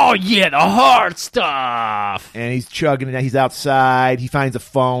 Goes, oh yeah, the hard stuff. And he's chugging it. He's outside. He finds a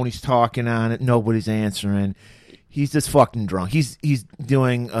phone. He's talking on it. Nobody's answering. He's just fucking drunk. He's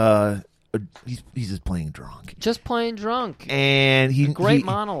doing he's just playing drunk. Just plain drunk. And great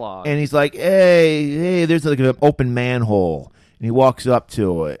monologue. And he's like, hey, there's like an open manhole. And he walks up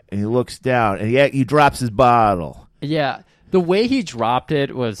to it and he looks down and he drops his bottle. Yeah. The way he dropped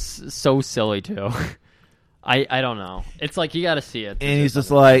it was so silly too. I don't know. It's like you got to see it. And he's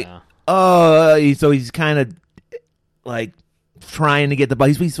just like, so he's kind of like trying to get the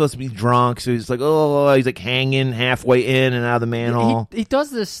bottle. He's supposed to be drunk, so he's like, he's like hanging halfway in and out of the manhole. He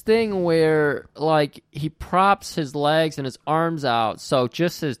does this thing where like he props his legs and his arms out, so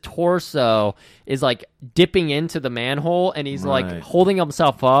just his torso is like dipping into the manhole, and he's like holding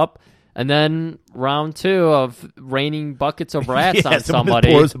himself up. And then round 2 of raining buckets of rats on somebody.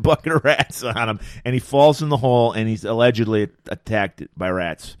 Pours a bucket of rats on him, and he falls in the hole, and he's allegedly attacked by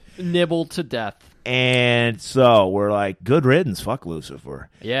rats. Nibbled to death. And so we're like, good riddance, fuck Lucifer.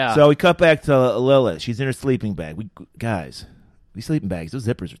 Yeah. So we cut back to Lilith. She's in her sleeping bag. These sleeping bags, those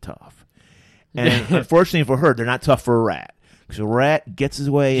zippers are tough. And unfortunately for her, they're not tough for a rat. Because a rat gets his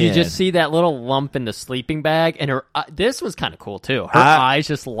way in. You just see that little lump in the sleeping bag, and her. This was kind of cool too. Her eyes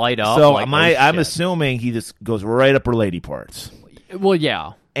just light up. So like, I'm assuming he just goes right up her lady parts. Well,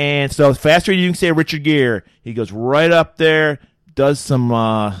 yeah. And so faster you can say Richard Gere, he goes right up there, does some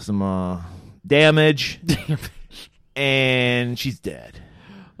damage, and she's dead.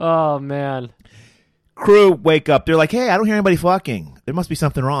 Oh man. Crew wake up. They're like, hey, I don't hear anybody fucking. There must be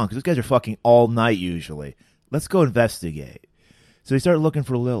something wrong because those guys are fucking all night usually. Let's go investigate. So they start looking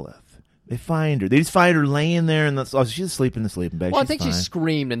for Lilith. They find her. They just find her laying there, and she's asleep in the sleeping bag. Well, I think she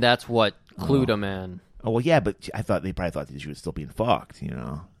screamed, and that's what clued them in. Oh, well, yeah, but they probably thought that she was still being fucked, you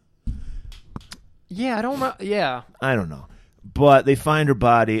know? Yeah, I don't know. But they find her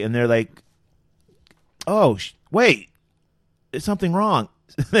body, and they're like, oh, wait, there's something wrong.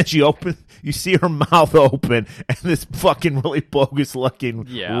 And then you see her mouth open, and this fucking really bogus-looking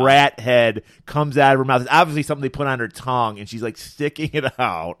rat head comes out of her mouth. It's obviously something they put on her tongue, and she's like sticking it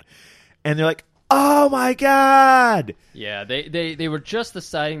out. And they're like, oh my God! Yeah, they were just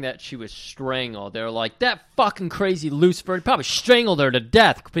deciding that she was strangled. They were like, that fucking crazy Lucifer probably strangled her to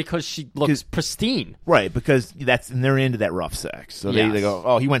death because she looks pristine. Right, because and they're into that rough sex. So they go,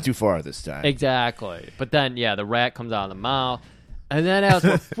 oh, he went too far this time. Exactly. But then, the rat comes out of the mouth. And then as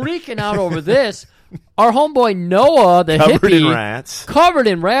we're freaking out over this, our homeboy Noah, the hippie, covered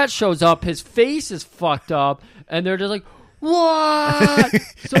in rats, shows up. His face is fucked up, and they're just like, what?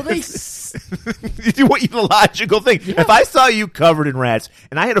 So they you do what the logical thing. Yeah. If I saw you covered in rats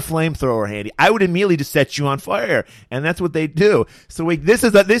and I had a flamethrower handy, I would immediately just set you on fire, and that's what they do. So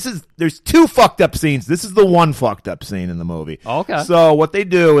there's 2 fucked up scenes. This is the one fucked up scene in the movie. Okay. So what they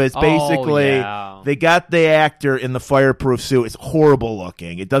do is basically they got the actor in the fireproof suit. It's horrible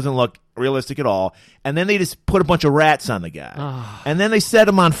looking. It doesn't look realistic at all. And then they just put a bunch of rats on the guy. And then they set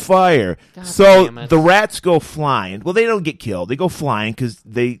him on fire. God so the rats go flying. Well, they don't get killed. They go flying because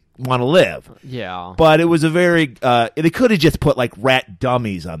they want to live. Yeah. But it was a very... they could have just put like rat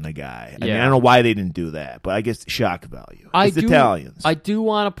dummies on the guy. I mean, I don't know why they didn't do that, but I guess shock value. It's Italians. I do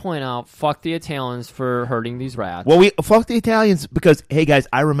want to point out, fuck the Italians for hurting these rats. Well, fuck the Italians because, hey guys,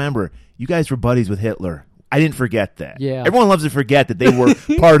 I remember you guys were buddies with Hitler. I didn't forget that. Yeah. Everyone loves to forget that they were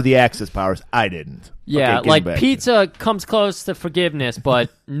part of the Axis powers. I didn't. Yeah, okay, like pizza comes close to forgiveness,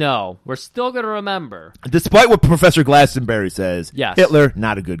 but no, we're still going to remember. Despite what Professor Glastonbury says, yes. Hitler,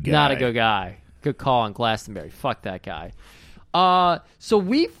 not a good guy. Not a good guy. Good call on Glastonbury. Fuck that guy. So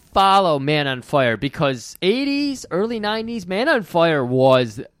we follow Man on Fire because 80s, early 90s, Man on Fire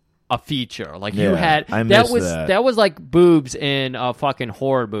was a feature. Like Yeah, you had I that miss was that. was like boobs in a fucking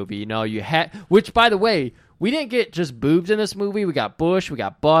horror movie. You know, you had, which by the way, we didn't get just boobs in this movie. We got bush, we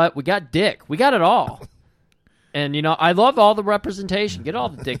got butt, we got dick, we got it all. And you know, I love all the representation. Get all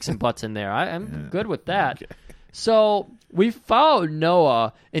the dicks and butts in there. I'm good with that. Okay. So we follow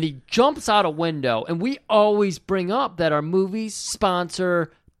Noah, and he jumps out a window, and we always bring up that our movies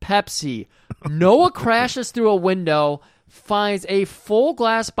sponsor Pepsi. Noah crashes through a window, finds a full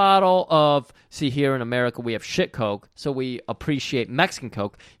glass bottle of, see, here in America we have shit Coke, so we appreciate Mexican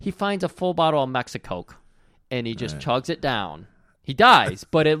Coke. He finds a full bottle of Mexicoke, and he just chugs it down. He dies,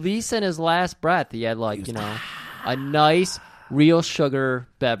 but at least in his last breath, he had, like, you know, a nice, real sugar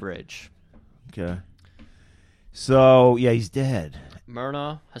beverage. Okay. So, yeah, he's dead.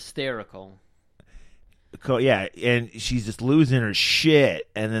 Myrna, hysterical. Yeah, and she's just losing her shit.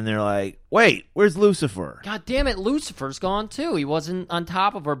 And then they're like, wait, where's Lucifer? God damn it, Lucifer's gone too. He wasn't on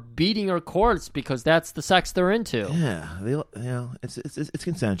top of her beating her corpse because that's the sex they're into. Yeah, it's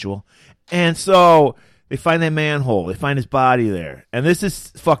consensual. And so they find that manhole. They find his body there. And this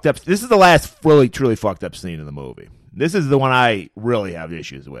is fucked up. This is the last really, truly fucked up scene in the movie. This is the one I really have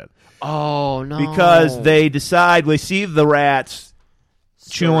issues with. Oh, no. Because they decide, they see the rats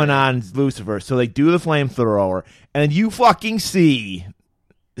chewing on Lucifer, so they do the flamethrower, and you fucking see,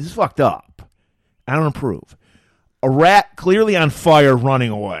 this is fucked up. I don't approve. A rat clearly on fire running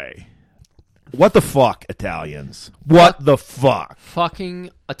away. What the fuck, Italians? What the fuck?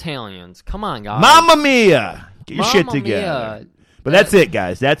 Fucking Italians. Come on, guys. Mamma mia! Get your shit Mamma together. mia. But that's it,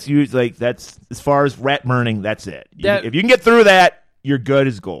 guys. That's that's as far as rat burning. That's it. That- If you can get through that, you're good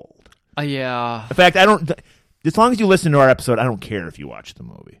as gold. Yeah. In fact, I don't. As long as you listen to our episode, I don't care if you watch the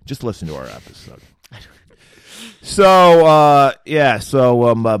movie. Just listen to our episode. So, yeah. So,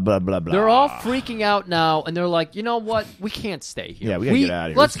 blah blah blah blah. They're all freaking out now, and they're like, you know what? We can't stay here. Yeah, we gotta get out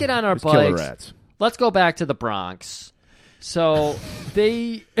of here. Let's get on our Let's kill the bikes. rats. Let's go back to the Bronx. So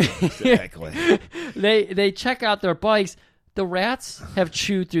they Exactly. they check out their bikes. The rats have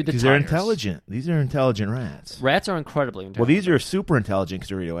chewed through the tires. Because they're intelligent. These are intelligent rats. Rats are incredibly intelligent. Well, these are super intelligent because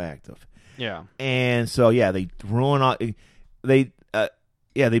they're radioactive. Yeah. And so, yeah, they ruin all. They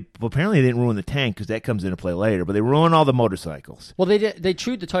apparently they didn't ruin the tank because that comes into play later. But they ruin all the motorcycles. Well, they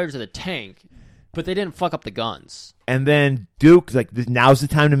chewed the tires of the tank, but they didn't fuck up the guns. And then Duke's like, now's the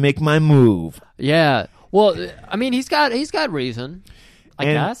time to make my move. Yeah. Well, I mean, he's got reason. I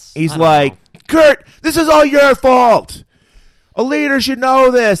guess he's I don't like, know. Kurt, this is all your fault. A leader should know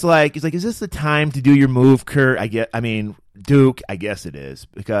this. Like, he's like, is this the time to do your move, Kurt? Duke, I guess it is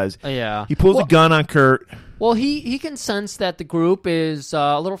because he pulls a gun on Kurt. Well, he can sense that the group is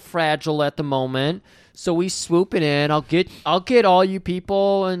a little fragile at the moment, so he's swooping in. I'll get all you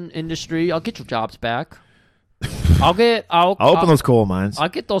people in industry. I'll get your jobs back. I'll open those coal mines. I'll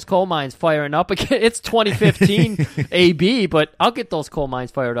get those coal mines firing up again. It's 2015 AB, but I'll get those coal mines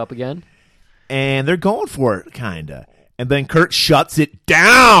fired up again. And they're going for it, kinda. And then Kurt shuts it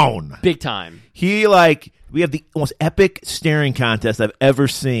down. Big time. We have the most epic staring contest I've ever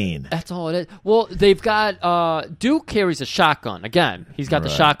seen. That's all it is. Well, they've got Duke carries a shotgun. Again, he's got the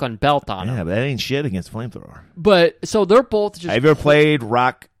shotgun belt on him. Yeah, but that ain't shit against flamethrower. But so they're both just. Have you ever played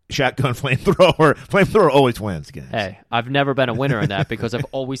rock shotgun flamethrower? Flamethrower always wins, guys. Hey, I've never been a winner in that because I've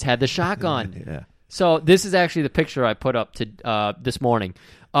always had the shotgun. Yeah. So this is actually the picture I put up to this morning.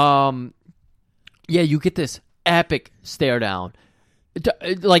 Yeah, you get this epic stare down.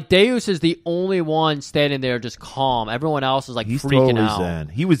 Like Deus is the only one standing there just calm. Everyone else is like He's freaking totally out. zen.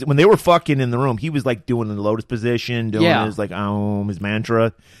 He was when they were fucking in the room. He was like doing the lotus position, doing his like his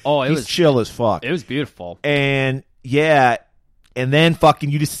mantra. Oh, He's chill as fuck. It was beautiful. And yeah, and then fucking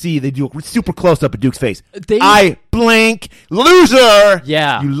you just see they do a super close up of Duke's face. They- I blink, loser.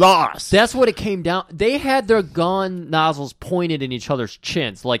 Yeah. You lost. That's what it came down. They had their gun nozzles pointed in each other's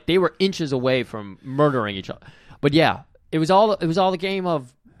chins, like they were inches away from murdering each other. But yeah, it was all the game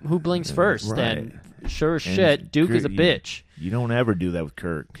of who blinks first. Right. And sure as And shit, Duke Kurt, is a bitch. You don't ever do that with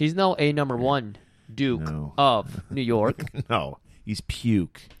Kurt. He's no #1 Duke of New York. No, he's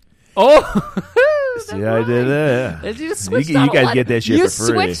puke. Oh, See how I did that? You just switched You out a guys letter. get that shit You for free.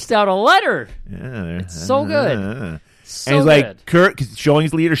 switched out a letter. Yeah, It's so good. And So he's good. like, Kurt, cause showing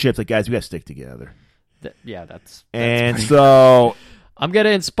his leadership, like, guys, we got to stick together. Yeah, that's And so, I'm gonna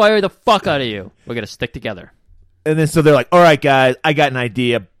inspire the fuck out of you. We're gonna stick together. and then so they're like, all right, guys, I got an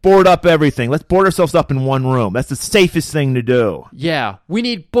idea. Board up everything. Let's board ourselves up in one room. That's the safest thing to do. Yeah, we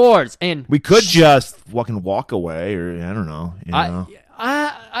need boards and We could just fucking walk away, or I don't know. You know?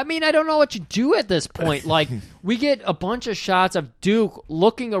 I mean, I don't know what you do at this point. Like, we get a bunch of shots of Duke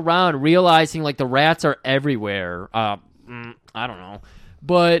looking around, realizing, like, the rats are everywhere. I don't know.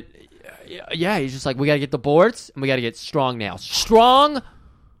 But yeah, he's just like, we got to get the boards and we got to get strong nails. Strong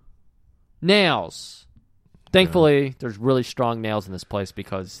nails. Thankfully, there's really strong nails in this place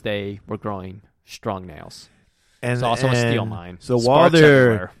because they were growing strong nails. And It's also a steel mine. So Sparks while they're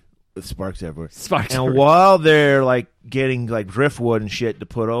everywhere. sparks everywhere, Sparks and everywhere. while they're like getting like driftwood and shit to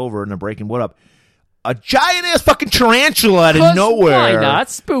put over, and they're breaking wood up, a giant ass fucking tarantula out of 'Cause nowhere. Why not?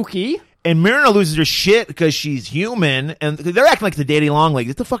 Spooky. And Myrna loses her shit because she's human, and they're acting like the Daddy Longlegs.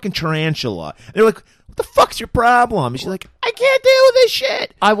 It's the fucking tarantula. They're like, "What the fuck's your problem?" And she's like, "I can't deal with this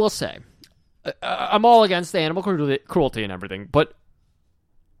shit." I will say, I'm all against the animal cruelty and everything,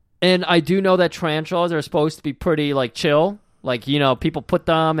 and I do know that tarantulas are supposed to be pretty like chill. Like, you know, people put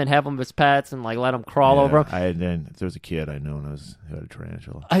them and have them as pets and like let them crawl over 'em. There was a kid I know who had a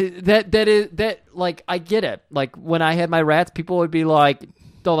tarantula. I get it. Like when I had my rats, people would be like,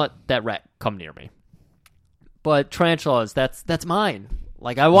 "Don't let that rat come near me." But tarantulas, that's mine.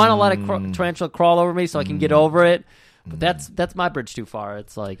 Like I want to let a tarantula crawl over me so I can get over it. But that's my bridge too far.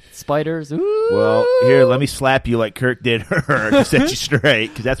 It's like spiders. Ooh. Well, here, let me slap you like Kirk did her to set you straight,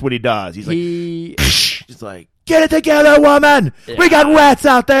 because that's what he does. He's like, he's like, "Get it together, woman! We got rats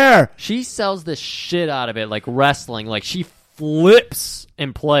out there!" She sells the shit out of it, like wrestling. Like she flips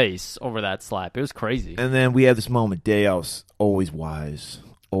in place over that slap. It was crazy. And then we have this moment. Deos, always wise,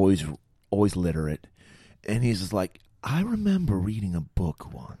 always literate, and he's just like, "I remember reading a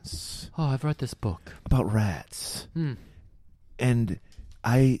book once Oh, I've read this book. about rats, and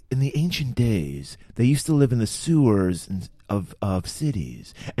in the ancient days, they used to live in the sewers of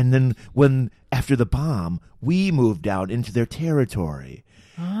cities, and then after the bomb, we moved out into their territory."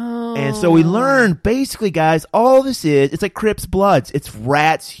 And so we learned, basically, guys, all this it's like Crips Bloods. It's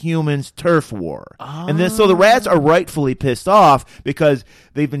rats, humans, turf war. And then so the rats are rightfully pissed off because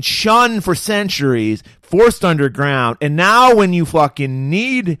they've been shunned for centuries, forced underground, and now when you fucking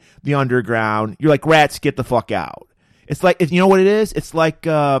need the underground, you're like, "Rats, get the fuck out." It's like, you know what it is? It's like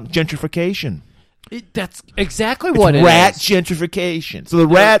gentrification. That's exactly what it Rat is. gentrification. So the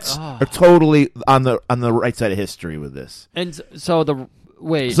rats are totally on the right side of history with this. And so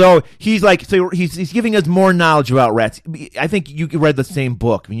wait. So he's like, he's giving us more knowledge about rats. I think you read the same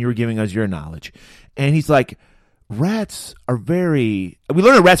book when you were giving us your knowledge, and he's like, rats are we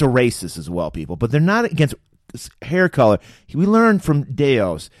learned that rats are racist as well, people, but they're not against hair color. We learned from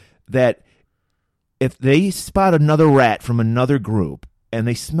Deos that if they spot another rat from another group and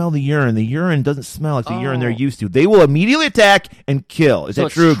they smell the urine doesn't smell like the urine they're used to, they will immediately attack and kill. Is so that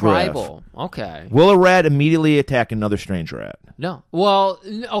it's true, tribal. Griff? Okay. Will a rat immediately attack another strange rat? No. Well,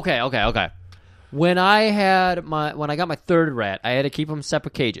 okay. When I got my third rat, I had to keep them in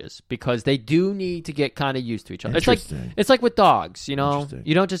separate cages because they do need to get kind of used to each other. It's like with dogs, you know.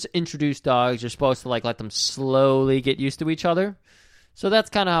 You don't just introduce dogs. You're supposed to like let them slowly get used to each other. So that's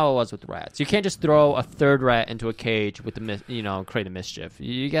kind of how it was with rats. You can't just throw a third rat into a cage with create a mischief.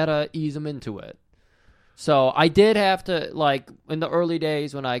 You gotta ease them into it. So I did have to, like, in the early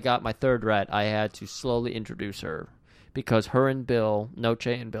days when I got my third rat, I had to slowly introduce her because her and Bill, Noche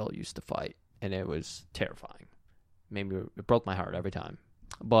and Bill, used to fight, and it was terrifying. It broke my heart every time.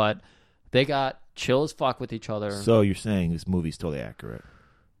 But they got chill as fuck with each other. So you're saying this movie's totally accurate?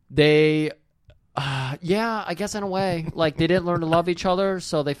 They, yeah, I guess in a way. Like, they didn't learn to love each other,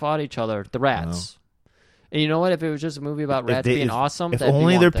 so they fought each other, the rats. And you know what? If it was just a movie about rats being awesome, if that'd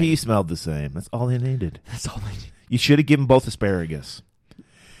only be their one thing. pee smelled the same. That's all they needed. That's all they need. You should have given both asparagus.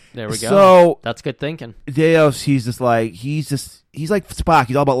 There we go. So that's good thinking. Deos, he's like Spock.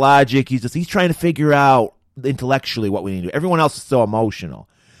 He's all about logic. He's trying to figure out intellectually what we need to do. Everyone else is so emotional.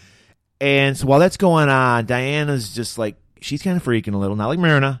 And so while that's going on, Diana's just like, she's kind of freaking a little, not like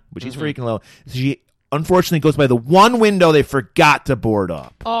Myrna, but she's freaking a little. She unfortunately goes by the one window they forgot to board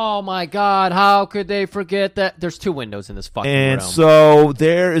up. Oh my God! How could they forget that? There's two windows in this fucking room. And so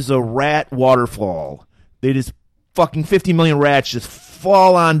there is a rat waterfall. They just fucking 50 million rats just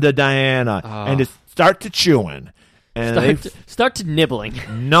fall onto Diana and just start to chewing. And start to nibbling.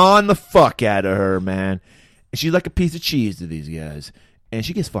 Gnawing the fuck out of her, man. And she's like a piece of cheese to these guys. And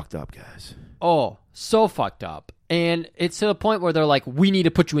she gets fucked up, guys. Oh, so fucked up. And it's to the point where they're like, we need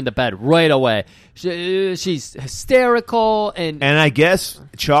to put you in the bed right away. She's hysterical. And I guess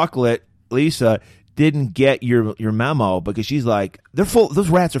Chocolate, Lisa, didn't get your memo because she's like, those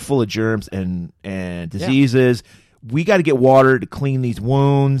rats are full of germs and diseases. Yeah. We got to get water to clean these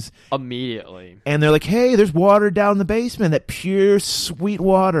wounds. Immediately. And they're like, hey, there's water down in the basement. That pure, sweet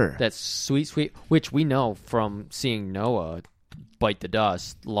water. That sweet, which we know from seeing Noah bite the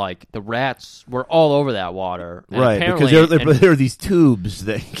dust. Like, the rats were all over that water. And Right, because there are these tubes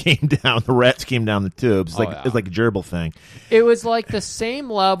that came down. The rats came down the tubes. It's like a gerbil thing. It was like the same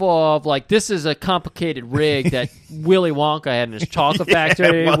level of, like, this is a complicated rig that Willy Wonka had in his chocolate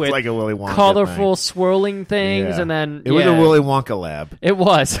factory it was with like a Willy Wonka colorful thing. swirling things, Yeah. and then It was a Willy Wonka lab. It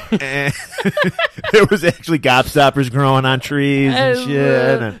was. And there was actually gobstoppers growing on trees and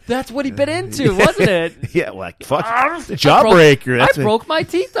shit. And, that's what he bit into, wasn't it? yeah, like, fuck, the jawbreaker. I broke my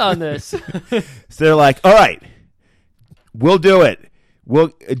teeth on this. So they're like, all right, we'll do it.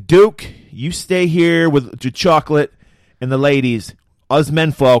 Duke, you stay here with the chocolate, and the ladies, us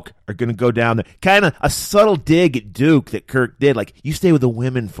menfolk, are going to go down there. Kind of a subtle dig at Duke that Kirk did. Like, you stay with the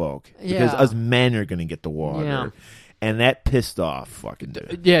womenfolk because Yeah. us men are going to get the water. Yeah. And that pissed off fucking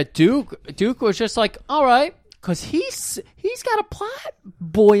dude. Yeah, Duke was just like, all right, because he's got a plot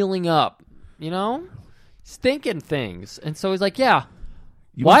boiling up, you know? He's thinking things. And so he's like, yeah,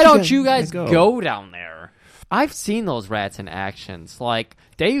 why don't you guys go down there? I've seen those rats in actions. Like,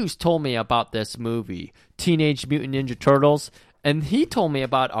 Deus told me about this movie, Teenage Mutant Ninja Turtles, and he told me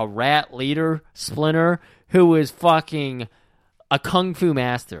about a rat leader, Splinter, who was fucking a kung fu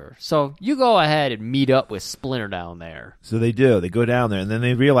master. So you go ahead and meet up with Splinter down there. So they do. They go down there, and then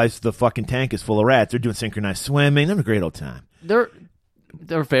they realize the fucking tank is full of rats. They're doing synchronized swimming. They're having a great old time. They're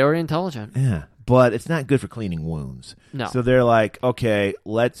very intelligent. Yeah, but it's not good for cleaning wounds. No. So they're like, okay,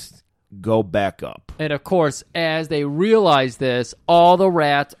 let's go back up. And of course, as they realize this, all the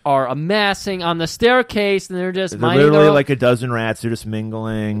rats are amassing on the staircase, and they're just They're minding literally their like a dozen rats. They're just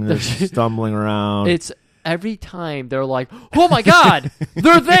mingling. They're stumbling around. It's every time they're like, oh my god,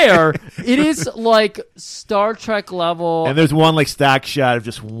 they're there. It is like Star Trek level. And there's one like stock shot of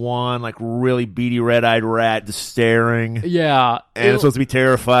just one like really beady red-eyed rat just staring. Yeah. And it's supposed to be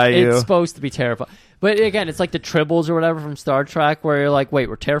terrify you. It's supposed to be terrifying. But again, it's like the Tribbles or whatever from Star Trek where you're like, wait,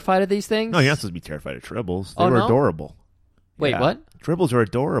 we're terrified of these things? No, you're not supposed to be terrified of Tribbles. They Oh, were no? adorable. Wait, Yeah. what? Tribbles are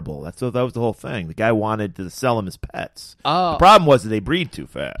adorable. That was the whole thing. The guy wanted to sell them as pets. Oh. The problem was that they breed too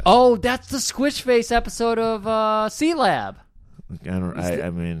fast. Oh, that's the Squish Face episode of Sea Lab. I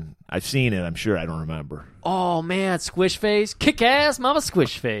mean, I've seen it. I'm sure I don't remember. Oh man, Squish Face, kick ass, Mama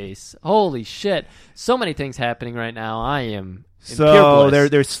Squish Face. Holy shit! So many things happening right now. I am in pure So bliss.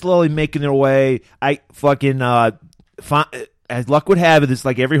 they're slowly making their way. As luck would have it, it's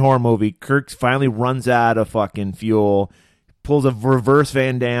like every horror movie. Kirk finally runs out of fucking fuel, pulls a reverse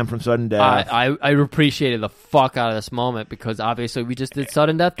Van Damme from Sudden Death. I appreciated the fuck out of this moment because obviously we just did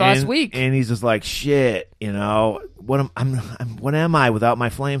Sudden Death last week. And he's just like, shit, you know, what am I without my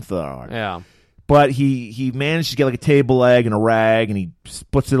flamethrower? Yeah. But he managed to get like a table leg and a rag, and he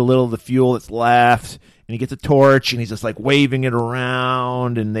puts it a little of the fuel that's left, and he gets a torch, and he's just like waving it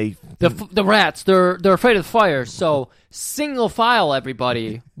around, and The rats, they're afraid of the fire, so single file,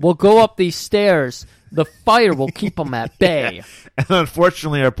 everybody. We'll go up these stairs. The fire will keep them at bay. And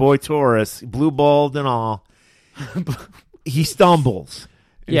unfortunately, our boy Taurus, blue-balled and all, he stumbles.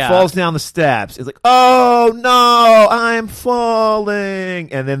 And Yeah. falls down the steps. It's like, oh no, I'm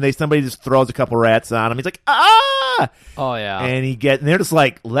falling. And then somebody just throws a couple rats on him. He's like, ah! Oh yeah. And they're just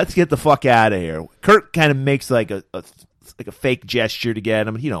like, let's get the fuck out of here. Kurt kind of makes like a fake gesture to get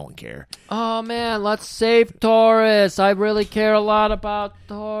him, but he don't care. Oh man, let's save Taurus. I really care a lot about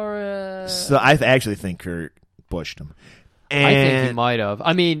Taurus. So I actually think Kurt pushed him. And I think he might have.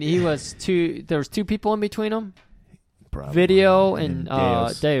 I mean, there was two people in between them. probably. Video and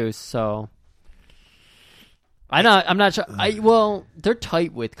Deus. Deus. So I'm not sure. Well, they're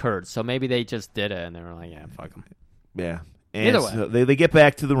tight with Kurt, so maybe they just did it and they were like, yeah, fuck him. Yeah. And Either way. so they get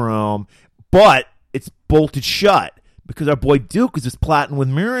back to the room, but it's bolted shut because our boy Duke is just plotting with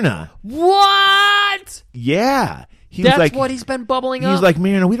Myrna. What? Yeah. That's what he's been bubbling up. He's like,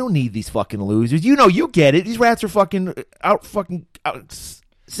 Myrna, we don't need these fucking losers. You get it. These rats are fucking out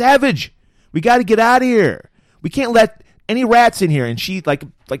savage. We got to get out of here. We can't let any rats in here. And she, like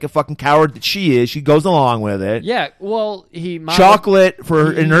a fucking coward that she is, she goes along with it. Yeah, well, Chocolate,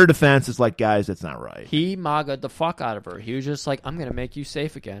 in her defense, is like, guys, that's not right. He maga'd the fuck out of her. He was just like, I'm going to make you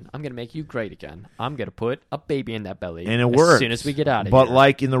safe again. I'm going to make you great again. I'm going to put a baby in that belly. And it works. As soon as we get out of But here.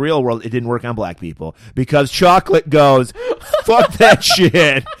 like in the real world, it didn't work on black people because Chocolate goes, fuck that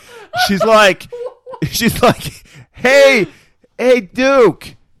shit. She's like, hey,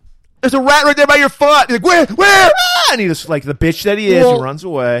 Duke, there's a rat right there by your foot. He's like, where? Ah! And he just like the bitch that he is, he runs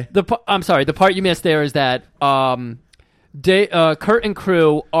away. I'm sorry. The part you missed there is that Kurt and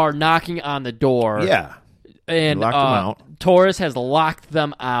crew are knocking on the door. Yeah. And Locked them out. Taurus has locked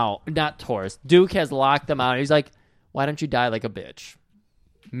them out. Not Taurus. Duke has locked them out. He's like, why don't you die like a bitch?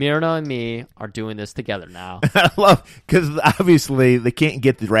 Myrna and me are doing this together now. I love, because obviously they can't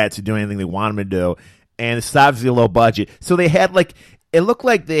get the rats to do anything they want them to do, and it's obviously a low budget. So they had it looked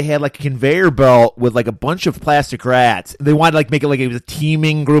like they had like a conveyor belt with like a bunch of plastic rats. They wanted to like make it like it was a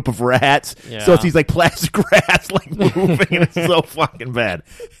teeming group of rats. Yeah. So it's these like plastic rats like moving, and it's so fucking bad.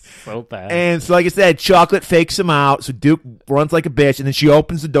 So bad. And so, like I said, Chocolate fakes him out. So Duke runs like a bitch, and then she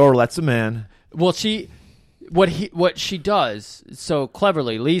opens the door, lets him in. Well, what she does so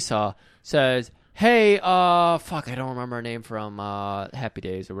cleverly, Lisa says, "Hey, fuck, I don't remember her name from Happy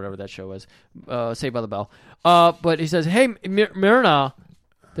Days or whatever that show was, Saved by the Bell." But he says, "Hey, Myrna,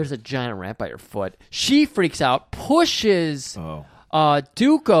 there's a giant rat by your foot." She freaks out, pushes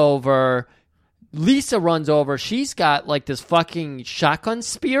Duke over. Lisa runs over. She's got like this fucking shotgun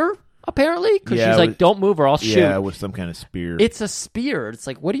spear, apparently, because she's like, "Don't move or I'll shoot." Yeah, with some kind of spear. It's a spear. It's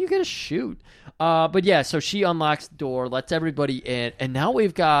like, what are you going to shoot? But yeah, so she unlocks the door, lets everybody in, and now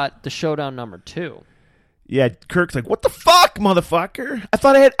we've got the showdown number 2. Yeah, Kirk's like, "What the fuck, motherfucker? I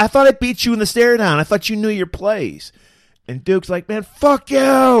thought I beat you in the stare down. I thought you knew your place." And Duke's like, "Man, fuck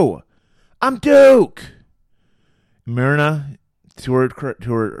you. I'm Duke." Myrna, to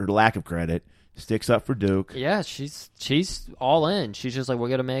her lack of credit, sticks up for Duke. Yeah, she's all in. She's just like, we're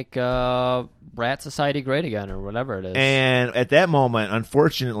gonna make Rat Society great again, or whatever it is. And at that moment,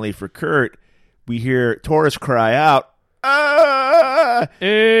 unfortunately for Kurt, we hear Taurus cry out, "Ah!"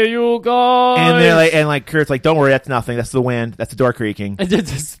 Hey, you guys! And they're like, Kurt's like, "Don't worry, that's nothing. That's the wind. That's the door creaking." He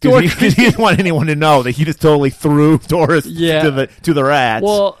didn't want anyone to know that he just totally threw Taurus to the rats.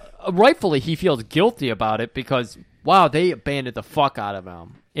 Well, rightfully, he feels guilty about it because, wow, they abandoned the fuck out of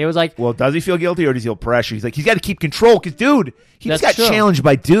him. It was like, well, does he feel guilty or does he feel pressure? He's like, he's got to keep control because, dude, he just got true. challenged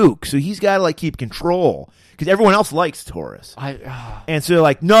by Duke, so he's got to like keep control because everyone else likes Taurus. And so they're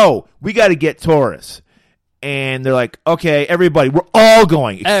like, "No, we got to get Taurus." And they're like, "Okay, everybody, we're all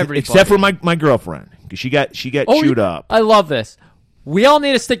going, except for my girlfriend because she got chewed up." I love this. We all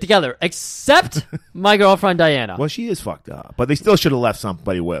need to stick together, except my girlfriend Diana. Well, she is fucked up, but they still should have left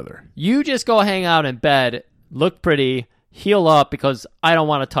somebody with her. You just go hang out in bed, look pretty, heal up, because I don't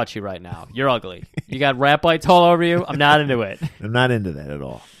want to touch you right now. You're ugly. You got rat bites all over you. I'm not into it. I'm not into that at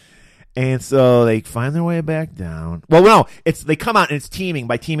all. And so they find their way back down. Well, no, they come out and it's teeming.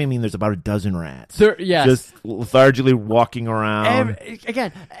 By teeming, I mean there's about a dozen rats. Yes. Just lethargically walking around.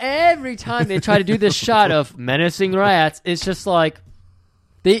 Every time they try to do this shot of menacing rats, it's just like,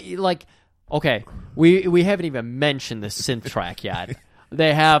 okay, we haven't even mentioned the synth track yet.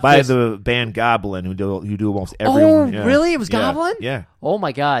 They have by the band Goblin who do almost everyone. Oh, really? It was Goblin? Yeah. Oh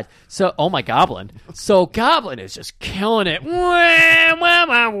my God. So Goblin. So Goblin is just killing it. Wah, wah,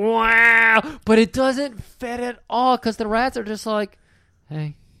 wah, wah. But it doesn't fit at all because the rats are just like,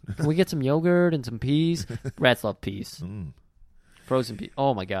 "Hey, can we get some yogurt and some peas?" Rats love peas. Frozen peas.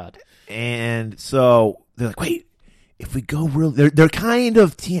 Oh my God. And so they're like, "Wait, if we go real, they're kind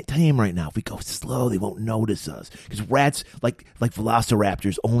of tame right now. If we go slow, they won't notice us because rats, like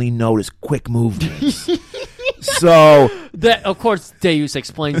velociraptors, only notice quick movements." So that, of course, Deus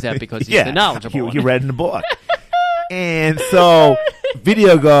explains that because he's the knowledgeable one. He read in the book. And so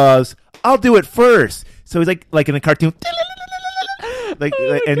Video goes, "I'll do it first." So he's like in a cartoon,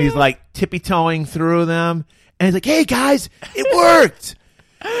 and he's like tippy-toeing through them, and he's like, "Hey guys, it worked."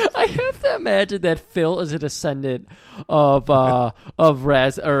 I have to imagine that Phil is a descendant of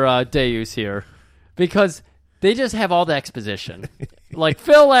Raz or Deus here, because they just have all the exposition. Like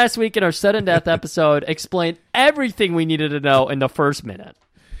Phil last week in our Sudden Death episode explained everything we needed to know in the first minute.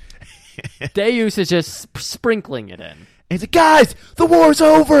 Deus is just sprinkling it in. And he's like, "Guys, the war's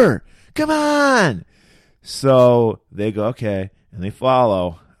over. Come on." So they go, okay, and they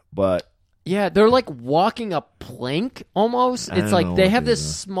follow, but yeah, they're like walking a plank almost. It's like they have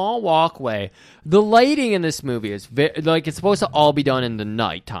this small walkway. The lighting in this movie is like it's supposed to all be done in the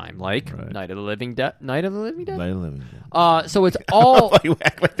nighttime, like Night of the Living Dead. Night of the Living Dead. So it's all. You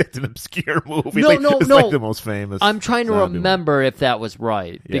act like that's an obscure movie. No. Like the most famous. I'm trying to remember if that was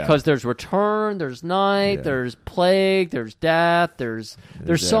right because there's Return, there's Night, there's Plague, there's Death, there's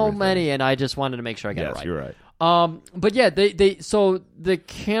so everything. many, and I just wanted to make sure I got it right. You're right. But yeah, so the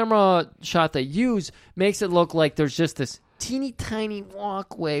camera shot they use makes it look like there's just this teeny tiny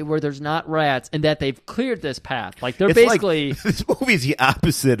walkway where there's not rats and that they've cleared this path. Like they're basically this movie is the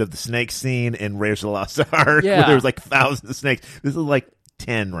opposite of the snake scene in Raiders of the Lost Ark. Yeah. Where there's like thousands of snakes. This is like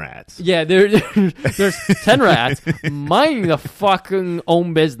 10 rats. Yeah, there's 10 rats minding the fucking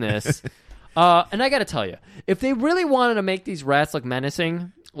own business. And I got to tell you, if they really wanted to make these rats look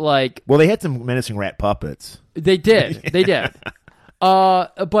menacing. Well, they had some menacing rat puppets. They did. They did.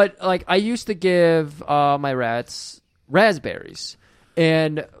 But like I used to give my rats raspberries,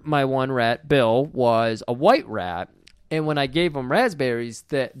 And my one rat, Bill, was a white rat. And when I gave him raspberries,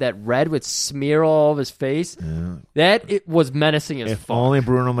 that red would smear all of his face. Yeah. It was menacing as If fuck. only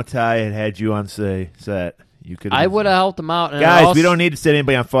Bruno Mattei had you on set, you could. I would have helped him out. And Guys, also, we don't need to set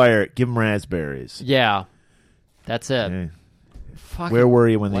anybody on fire. Give them raspberries. Yeah, that's it. Okay. Fucking Where were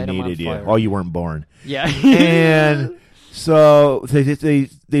you when they light 'em on needed you? fire. Oh, you weren't born. Yeah. And so they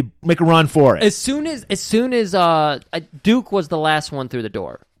make a run for it. As soon as Duke was the last one through the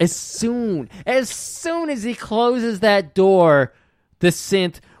door. As soon as he closes that door, the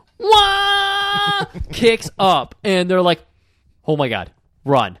synth wah, kicks up, and they're like, "Oh my god,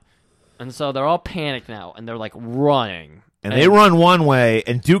 run!" And so they're all panicked now, and they're like running. And they run one way,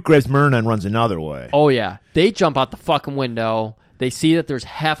 and Duke grabs Myrna and runs another way. Oh yeah, they jump out the fucking window. They see that there's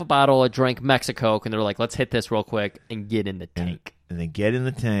half a bottle of drink Mexico, and they're like, "Let's hit this real quick and get in the tank." And they get in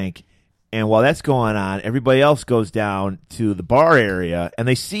the tank. And while that's going on, everybody else goes down to the bar area, and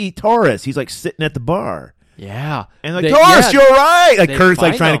they see Taurus. He's like sitting at the bar. Yeah. And like, Taurus, you're right. Like they Kurt's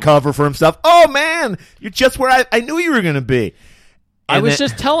like find trying him. to cover for himself. Oh man, you're just where I knew you were going to be. I And was then-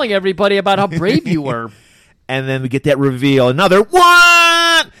 just telling everybody about how brave you were. And then we get that reveal. Another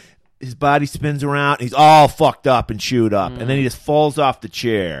what? His body spins around. And he's all fucked up and chewed up. And then he just falls off the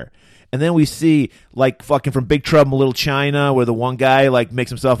chair. And then we see, like, fucking from Big Trouble in Little China, where the one guy, like, makes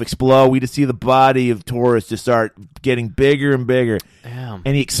himself explode. We just see the body of Taurus just start getting bigger and bigger. Damn.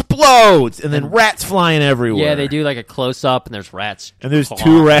 And he explodes. And then rats flying everywhere. Yeah, they do like a close up, and there's rats. And there's clawing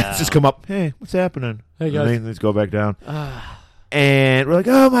two rats down. just come up. Hey, what's happening? Hey, And guys. they just go back down. And we're like,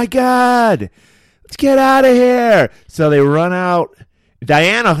 oh, my God. Let's get out of here. So they run out.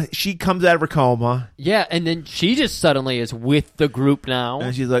 Diana, she comes out of her coma. Yeah, and then she just suddenly is with the group now.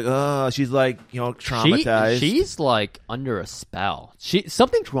 And she's like, traumatized. She's like under a spell.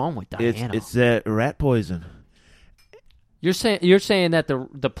 Something's wrong with Diana. It's that rat poison. You're saying that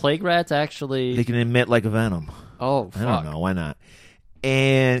the plague rats actually. They can emit like a venom. Oh, fuck. I don't know. Why not?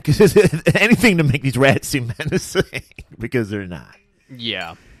 And because anything to make these rats seem menacing, because they're not.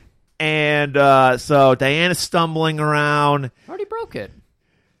 Yeah. And so Diana's stumbling around. Already broke it.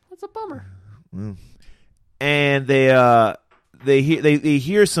 That's a bummer. And they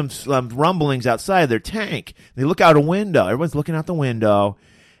hear some rumblings outside their tank. They look out a window. Everyone's looking out the window,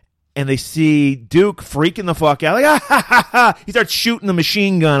 and they see Duke freaking the fuck out. Like, ah, ha, ha, ha. He starts shooting the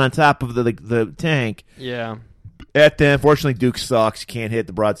machine gun on top of the tank. Yeah. At then, unfortunately, Duke sucks. He can't hit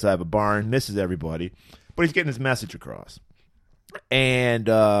the broadside of a barn. Misses everybody, but he's getting his message across. And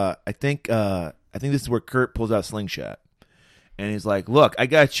I think this is where Kurt pulls out a slingshot. And he's like, look, I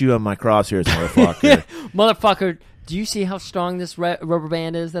got you on my crosshairs, motherfucker. Motherfucker, do you see how strong this rubber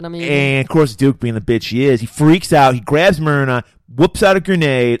band is that I'm eating? And, of course, Duke, being the bitch he is, he freaks out. He grabs Myrna, whoops out a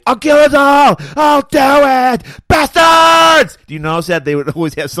grenade. I'll kill us all. I'll do it. Bastards! Do you notice that they would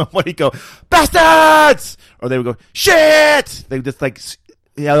always have somebody go, bastards! Or they would go, shit! They would just, like,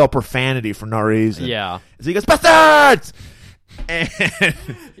 yell all profanity for no reason. Yeah. So he goes, bastards! And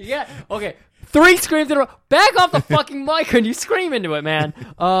Yeah. Okay. 3 screams in a row. Back off the fucking mic and you scream into it, man.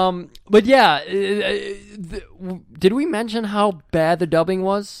 But yeah, did we mention how bad the dubbing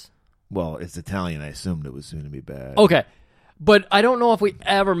was? well, it's Italian. I assumed it was soon to be bad. Okay, but I don't know if we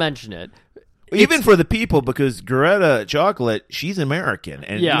ever mentioned it. Even for the people, because Greta Chocolate, she's American,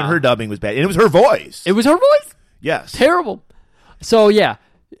 and Yeah. even her dubbing was bad. And it was her voice. It was her voice. Yes. Terrible. So yeah,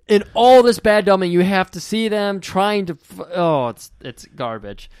 in all this bad dubbing, you have to see them trying to. It's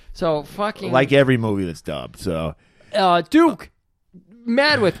garbage. So fucking Like every movie that's dubbed. So Duke,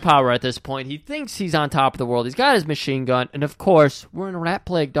 mad with power at this point. He thinks he's on top of the world. He's got his machine gun, and of course, we're in a rat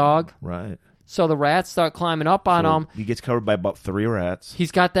plague, dog. right. So the rats start climbing up on him. He gets covered by about 3 rats.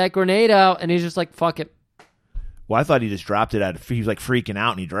 He's got that grenade out, and he's just like, "Fuck it." Well, I thought he just dropped it he was like freaking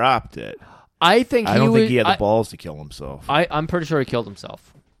out and he dropped it. I think I don't think he had the balls to kill himself. I'm pretty sure he killed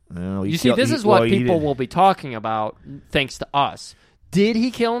himself. No, he You see, killed- this he- is what well, he people did- will be talking about thanks to us. Did he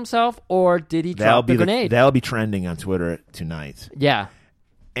kill himself, or did he That'll drop the be grenade? that'll be trending on Twitter tonight. Yeah.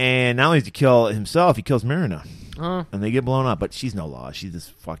 And not only does he kill himself, he kills Myrna. Uh, And they get blown up, but she's no loss. She's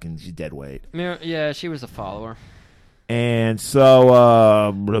just she's dead weight. yeah, she was a follower. And so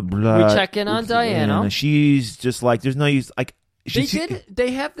blah, blah, We check in on Diana. And she's just like, there's no use. Like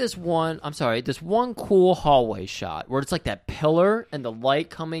They have this one cool hallway shot where it's like that pillar and the light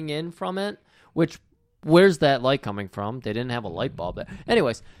coming in from it, which, where's that light coming from? They didn't have a light bulb there.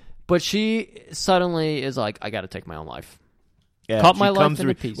 Anyways, but she suddenly is like, I got to take my own life. Cut my life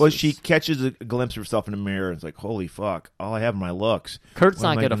into pieces. Well, she catches a glimpse of herself in the mirror and is like, holy fuck, all I have are my looks. Kurt's What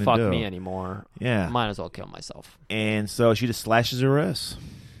am not I going to gonna fuck do? me anymore. Yeah. Might as well kill myself. And so she just slashes her wrists.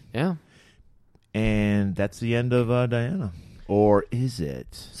 Yeah. And that's the end of Diana. Or is it?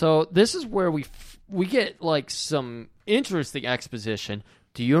 So this is where we get like some interesting exposition.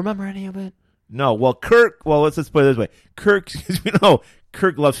 Do you remember any of it? No. Well, Kirk. Well, let's put it this way. Kirk,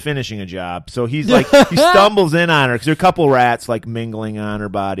 Kirk loves finishing a job, so he's like he stumbles in on her because there are a couple rats like mingling on her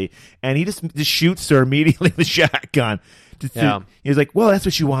body, and he just shoots her immediately with a shotgun. He's like, well, that's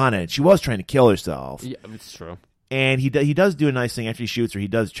what she wanted. She was trying to kill herself. Yeah, it's true. And he does do a nice thing after he shoots her. He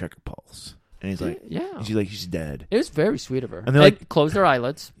does check her pulse, and he's like, yeah, and she's like, she's dead. It was very sweet of her. And they're like, close their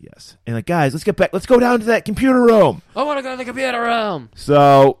eyelids. Yes, and like, guys, let's get back. Let's go down to that computer room. I want to go to the computer room.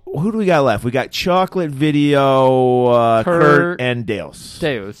 So who do we got left? We got Chocolate Video, Kurt, and Deus.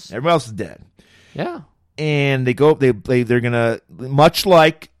 Everyone else is dead. Yeah. And they go. They're gonna, much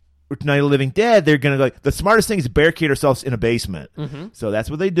like Night of the Living Dead, they're gonna go. The smartest thing is barricade ourselves in a basement. Mm-hmm. So that's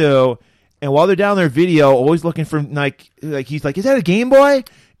what they do. And while they're down there, Video always looking for like he's like, is that a Game Boy?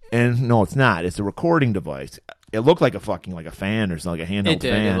 And no, it's not. It's a recording device. It looked like a fan or something, like a handheld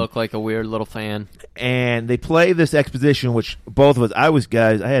fan. It looked like a weird little fan. And they play this exposition, which both of us, I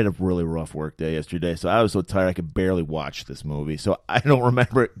had a really rough work day yesterday, so I was so tired I could barely watch this movie. So I don't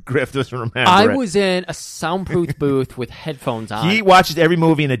remember it. Griff doesn't remember I it. was in a soundproof booth with headphones on. He watches every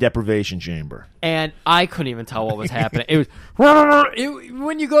movie in a deprivation chamber. And I couldn't even tell what was happening. It was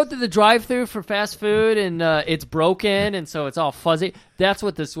when you go through the drive-thru for fast food and it's broken and so it's all fuzzy. That's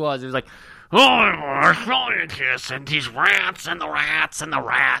what this was. It was like, oh, scientists and these rats and the rats and the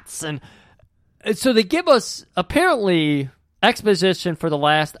rats. And so they give us, apparently, exposition for the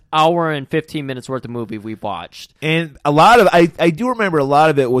last hour and 15 minutes worth of movie we've watched. And a lot of, I do remember a lot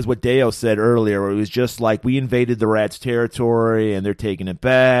of it was what Deo said earlier, where it was just like, we invaded the rats' territory and they're taking it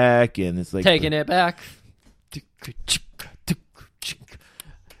back. And it's like, taking it back.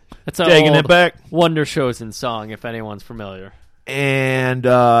 That's taking it back. Wonder Chosen song, if anyone's familiar. And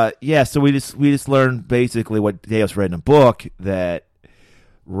so we just learned basically what Deus read in a book, that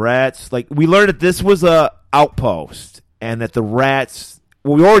rats, like, we learned that this was a outpost and that the rats,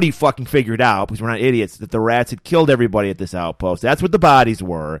 well, we already fucking figured out, because we're not idiots, that the rats had killed everybody at this outpost. That's what the bodies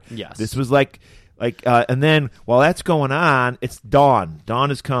were. Yes. This was and then while that's going on, it's dawn. Dawn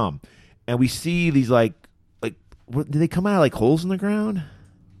has come, and we see these did they come out of like holes in the ground?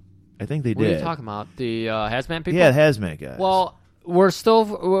 I think they did. What are you talking about? The hazmat people? Yeah, the hazmat guys. Well, we're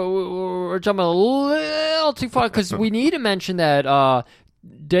jumping a little too far because we need to mention that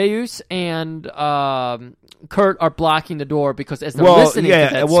Deus and Kurt are blocking the door because as they're listening to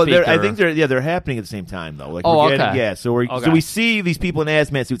that speaker. I think they're happening at the same time though. Like, okay. Yeah, so we see these people in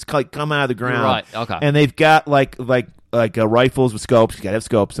hazmat suits come out of the ground. Right. Okay. And they've got like rifles with scopes. You got to have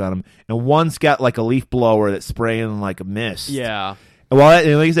scopes on them. And one's got like a leaf blower that's spraying like a mist. Yeah. And like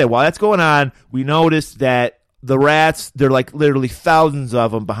I said, while that's going on, we noticed that the rats, they're like literally thousands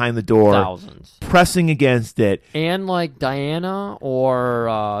of them behind the door. Thousands. Pressing against it. And like Diana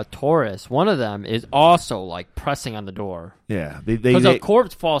or Taurus, one of them is also like pressing on the door. Yeah. Because a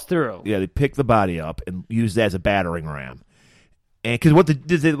corpse falls through. Yeah, they pick the body up and use that as a battering ram. And because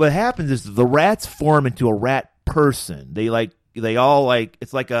what happens is the rats form into a rat person.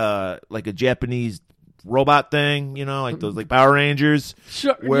 It's like a Japanese robot thing, like those like Power Rangers,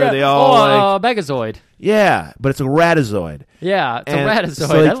 sure, where they all Megazoid. Yeah, but it's a ratazoid. Yeah, it's a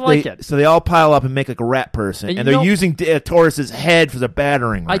ratazoid. I like it. So they all pile up and make like a rat person, and they're using Taurus's head for the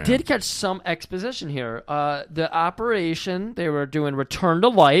battering ram. I did catch some exposition here. The operation, they were doing return to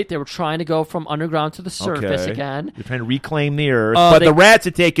light. They were trying to go from underground to the surface again. They're trying to reclaim the earth, but the rats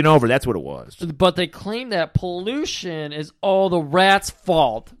had taken over. That's what it was. But they claim that pollution is all the rats'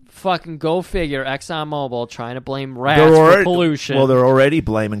 fault. Fucking go figure. ExxonMobil trying to blame rats for pollution. Well, they're already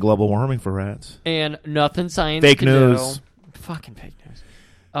blaming global warming for rats. And nothing science fake can news. do. Fucking fake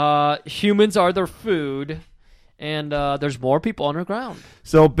news. Humans are their food, and there's more people underground.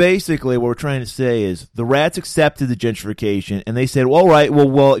 So basically, what we're trying to say is the rats accepted the gentrification, and they said, "Well, all right,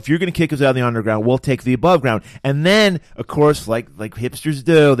 well, if you're going to kick us out of the underground, we'll take the above ground." And then, of course, like hipsters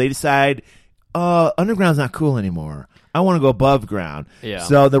do, they decide, underground's not cool anymore. I want to go above ground. Yeah.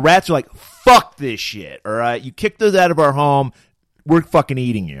 So the rats are like, fuck this shit, all right? You kicked us out of our home. We're fucking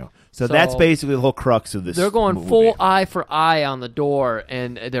eating you. So that's basically the whole crux of this. They're going movie. full eye for eye on the door,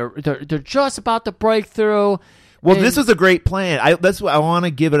 and they're just about to break through. Well, this is a great plan. That's what I want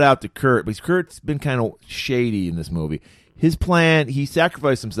to give it out to Kurt, because Kurt's been kind of shady in this movie. His plan, he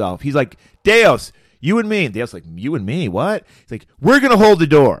sacrificed himself. He's like, Deus, you and me. And Deus like, you and me? What? He's like, we're going to hold the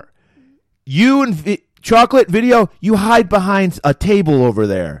door. You and Chocolate Video, you hide behind a table over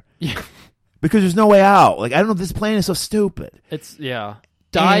there. Yeah. Because there's no way out. Like, I don't know, this plan is so stupid.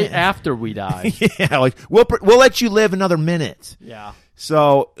 Die after we die. Yeah, like, we'll let you live another minute. Yeah.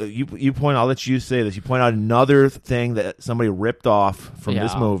 So you point. I'll let you say this. You point out another thing that somebody ripped off from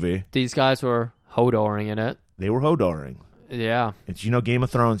this movie. These guys were Hodoring in it. They were Hodoring. Yeah. It's Game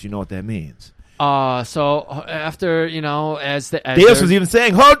of Thrones. You know what that means. So after as Deus was even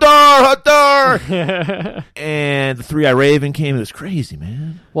saying Hodor, and the Three-Eyed Raven came. It was crazy,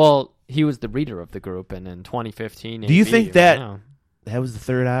 man. Well, he was the leader of the group, and in 2015, do you think that was the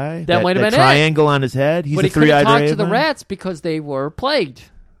third eye? That might have been triangle on his head. He's but the he couldn't Three-Eyed talk Raven to the rats because they were plagued.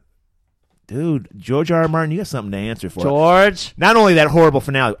 Dude, George R. R. Martin, you got something to answer for. George, not only that horrible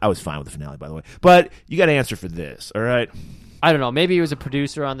finale, I was fine with the finale, by the way, but you got to answer for this. All right. I don't know. Maybe he was a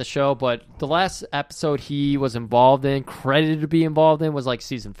producer on the show, but the last episode he was involved in, credited to be involved in, was like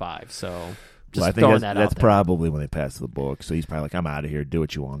season 5. So just I throwing think that that's out there. probably when they passed the book. So he's probably like, I'm out of here. Do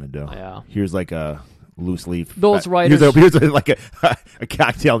what you want to do. Yeah. Here's like a loose leaf. Those writers. Here's like a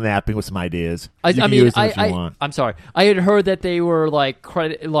cocktail napping with some ideas. I'm sorry. I had heard that they were like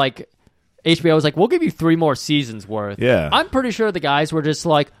HBO was like, we'll give you 3 more seasons worth. Yeah. I'm pretty sure the guys were just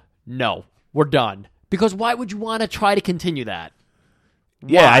like, no, we're done. Because why would you want to try to continue that?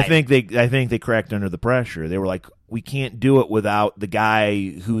 Yeah, Why? I think they cracked under the pressure. They were like, we can't do it without the guy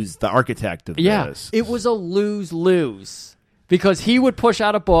who's the architect of this. It was a lose-lose. Because he would push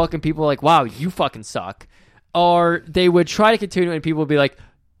out a book and people were like, wow, you fucking suck. Or they would try to continue and people would be like,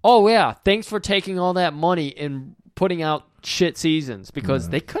 oh yeah, thanks for taking all that money and putting out shit seasons. Because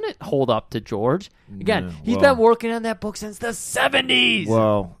they couldn't hold up to George. Again, he's been working on that book since the 70s.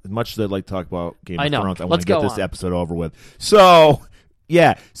 Well, as much as I'd like to talk about Game of Thrones, I want Let's to get go this on. episode over with. So,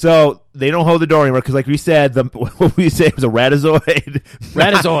 yeah. So, they don't hold the door anymore because, like we said, what we say was a ratazoid.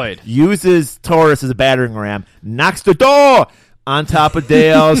 Ratazoid. Uses Taurus as a battering ram, knocks the door on top of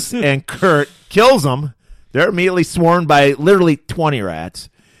Dales and Kurt, kills them. They're immediately swarmed by literally 20 rats.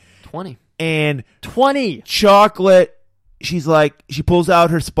 20. And 20. Chocolate, she pulls out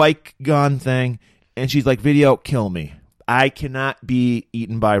her spike gun thing, and she's like, Video, kill me. I cannot be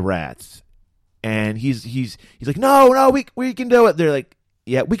eaten by rats. And he's like, no, we can do it. They're like,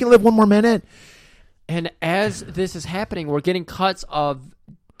 yeah, we can live 1 more minute. And as this is happening, we're getting cuts of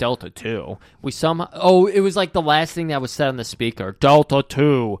Delta 2. It was like the last thing that was said on the speaker. Delta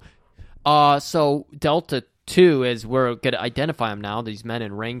 2. So Delta 2 is, we're going to identify them now, these men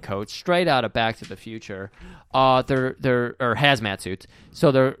in raincoats, straight out of Back to the Future. They're hazmat suits.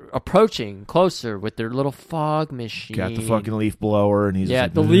 So they're approaching closer with their little fog machine. Got the fucking leaf blower, and he's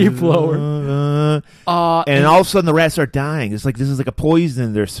like, the leaf blower. And all of a sudden the rats start dying. It's like this is like a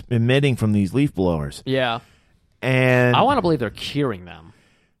poison they're emitting from these leaf blowers. Yeah. And I want to believe they're curing them.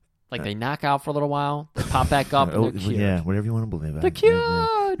 Like they knock out for a little while, they pop back up, and they're cured. Yeah, whatever you want to believe. They're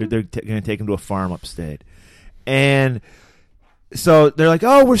cured. They're going to take them to a farm upstate. And so they're like,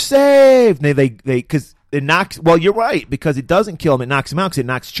 oh, we're saved. And they because it knocks, well, you're right, because it doesn't kill them, it knocks them out because it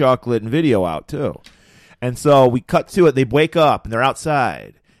knocks Chocolate and Video out too. And so we cut to it, they wake up and they're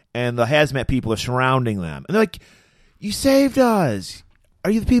outside and the hazmat people are surrounding them. And they're like, you saved us.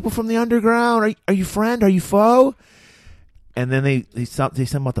 Are you the people from the underground? Are you friend? Are you foe? And then they say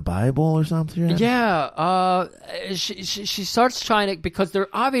something about the Bible or something. Yeah, she starts trying to, because they're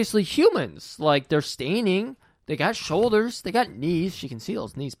obviously humans. Like, they're staining. They got shoulders. They got knees. She can see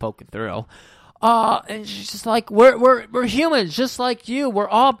those knees poking through. And she's just like, we're humans, just like you. We're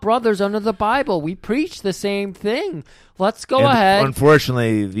all brothers under the Bible. We preach the same thing. Let's go ahead.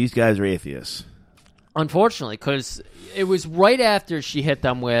 Unfortunately, these guys are atheists. Unfortunately, because it was right after she hit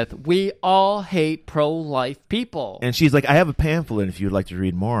them with, we all hate pro-life people. And she's like, I have a pamphlet if you'd like to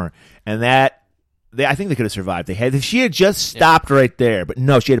read more. And I think they could have survived. If she had just stopped right there, but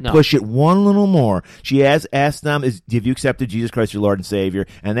no, she had to push it one little more. She has asked them, have you accepted Jesus Christ your Lord and Savior?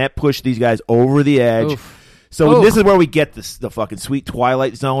 And that pushed these guys over the edge. Oof. So this is where we get the fucking sweet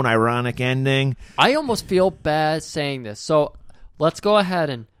Twilight Zone ironic ending. I almost feel bad saying this. So let's go ahead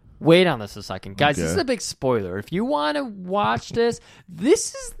and wait on this a second. Guys, This is a big spoiler. If you want to watch this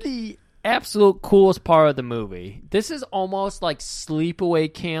is the absolute coolest part of the movie. This is almost like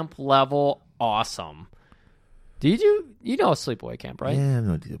Sleepaway Camp level awesome. You know Sleepaway Camp, right? Yeah,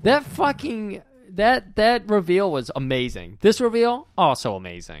 no idea. That fucking that reveal was amazing. This reveal also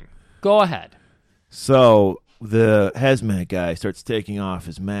amazing. Go ahead. So the hazmat guy starts taking off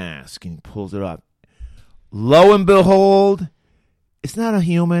his mask and he pulls it up. Lo and behold, it's not a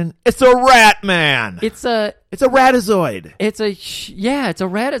human. It's a rat man. It's a ratazoid. It's a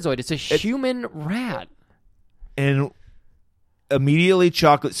ratazoid. It's a human rat. And immediately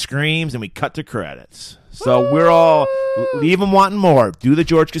Chocolate screams and we cut to credits. So we're all leave them wanting more. Do the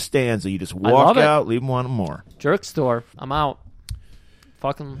George Costanza. You just walk out, leave them wanting more. Jerk store. I'm out.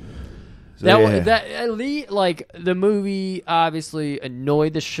 Fucking. That at least, like, the movie obviously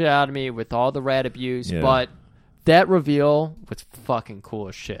annoyed the shit out of me with all the rat abuse, but that reveal was fucking cool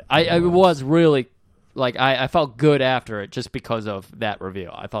as shit. I was really, like, I felt good after it just because of that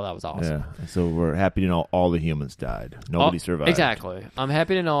reveal. I thought that was awesome. Yeah. So we're happy to know all the humans died. Nobody survived. Exactly. I'm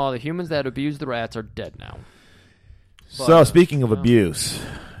happy to know all the humans that abused the rats are dead now. So speaking of abuse,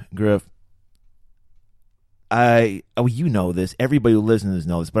 Griff, you know this. Everybody who listens to this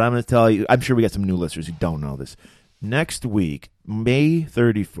knows this, but I'm going to tell you. I'm sure we got some new listeners who don't know this. Next week, May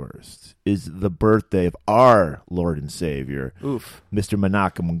 31st, is the birthday of our Lord and Savior, Mr.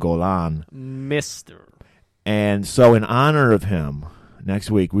 Menachem Golan. Mr. And so, in honor of him,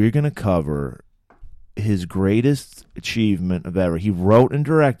 next week we're going to cover his greatest achievement of ever. He wrote and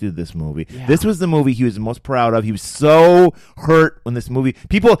directed this movie. Yeah. This was the movie he was the most proud of. He was so hurt when this movie...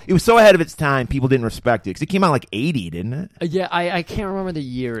 it was so ahead of its time, people didn't respect it. Because it came out like 80, didn't it? Yeah, I can't remember the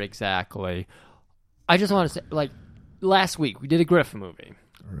year exactly. I just want to say, like, last week we did a Griffin movie.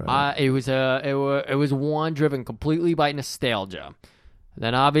 Right. It was one driven completely by nostalgia. And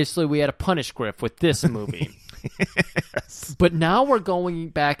then obviously we had to punish Griff with this movie. Yes. But now we're going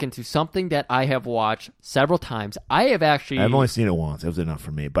back into something that I have watched several times. I've only seen it once. It was enough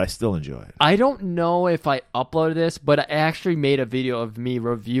for me, but I still enjoy it. I don't know if I uploaded this, but I actually made a video of me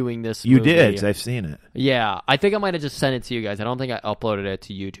reviewing this movie. You did, 'cause I've seen it. Yeah. I think I might have just sent it to you guys. I don't think I uploaded it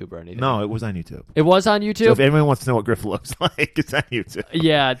to YouTube or anything. No, it was on YouTube. It was on YouTube? So if anyone wants to know what Griff looks like, it's on YouTube.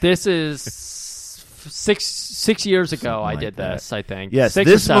 Yeah, this is 6 years ago I did this, I think. Yes,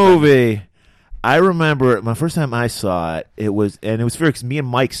 this movie... I remember my first time I saw it. It was fair because me and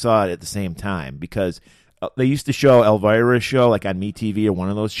Mike saw it at the same time because they used to show Elvira's show like on MeTV or one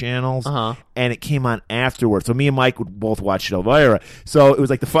of those channels, and it came on afterwards. So me and Mike would both watch Elvira. So it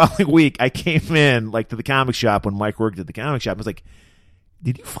was like the following week I came in like to the comic shop when Mike worked at the comic shop. I was like,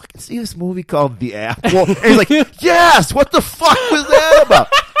 "Did you fucking see this movie called The Apple?" And he's like, "Yes. What the fuck was that about?"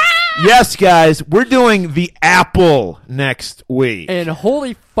 Yes, guys, we're doing The Apple next week. And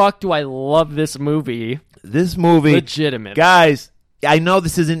holy fuck do I love this movie. This movie. Legitimate. Guys, I know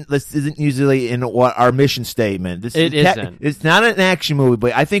this isn't usually in what our mission statement. It isn't. It's not an action movie,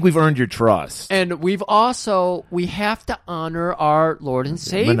 but I think we've earned your trust. And we have to honor our Lord and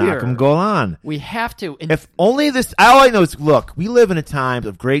Savior. Menachem Golan. We have to. And if only this, all I know is, look, we live in a time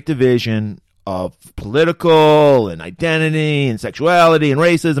of great division of political and identity and sexuality and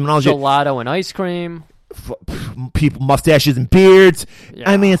racism and all that. Gelato and ice cream. People, mustaches and beards. Yeah.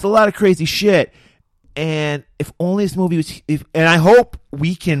 I mean, it's a lot of crazy shit. And if only this movie was... and I hope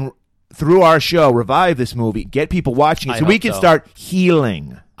we can, through our show, revive this movie, get people watching it so we can start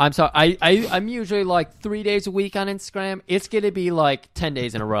healing. I'm sorry. I'm usually like 3 days a week on Instagram. It's going to be like 10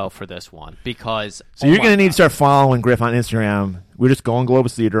 days in a row for this one because... So you're going to need to start following Griff on Instagram. We're just Going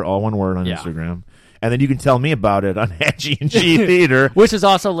Globus Theater, all one word on Instagram. And then you can tell me about it on G&G Theater. Which is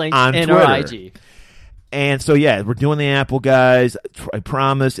also linked in Twitter. our IG. And so, yeah, we're doing The Apple, guys. I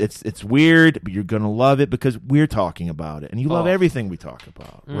promise. It's weird, but you're going to love it because we're talking about it. And you love everything we talk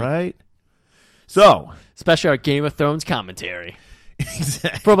about, right? So... especially our Game of Thrones commentary.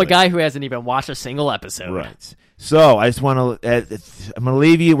 Exactly. From a guy who hasn't even watched a single episode. Right. So I just want to. I'm going to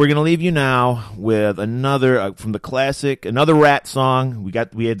leave you. We're going to leave you now with another from the classic, another Rat song.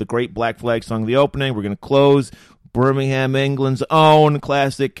 We had the great Black Flag song, the opening. We're going to close Birmingham, England's own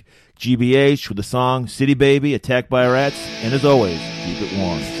classic GBH with the song "City Baby," Attacked by Rats. And as always, keep it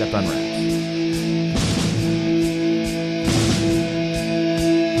warm, except on rats.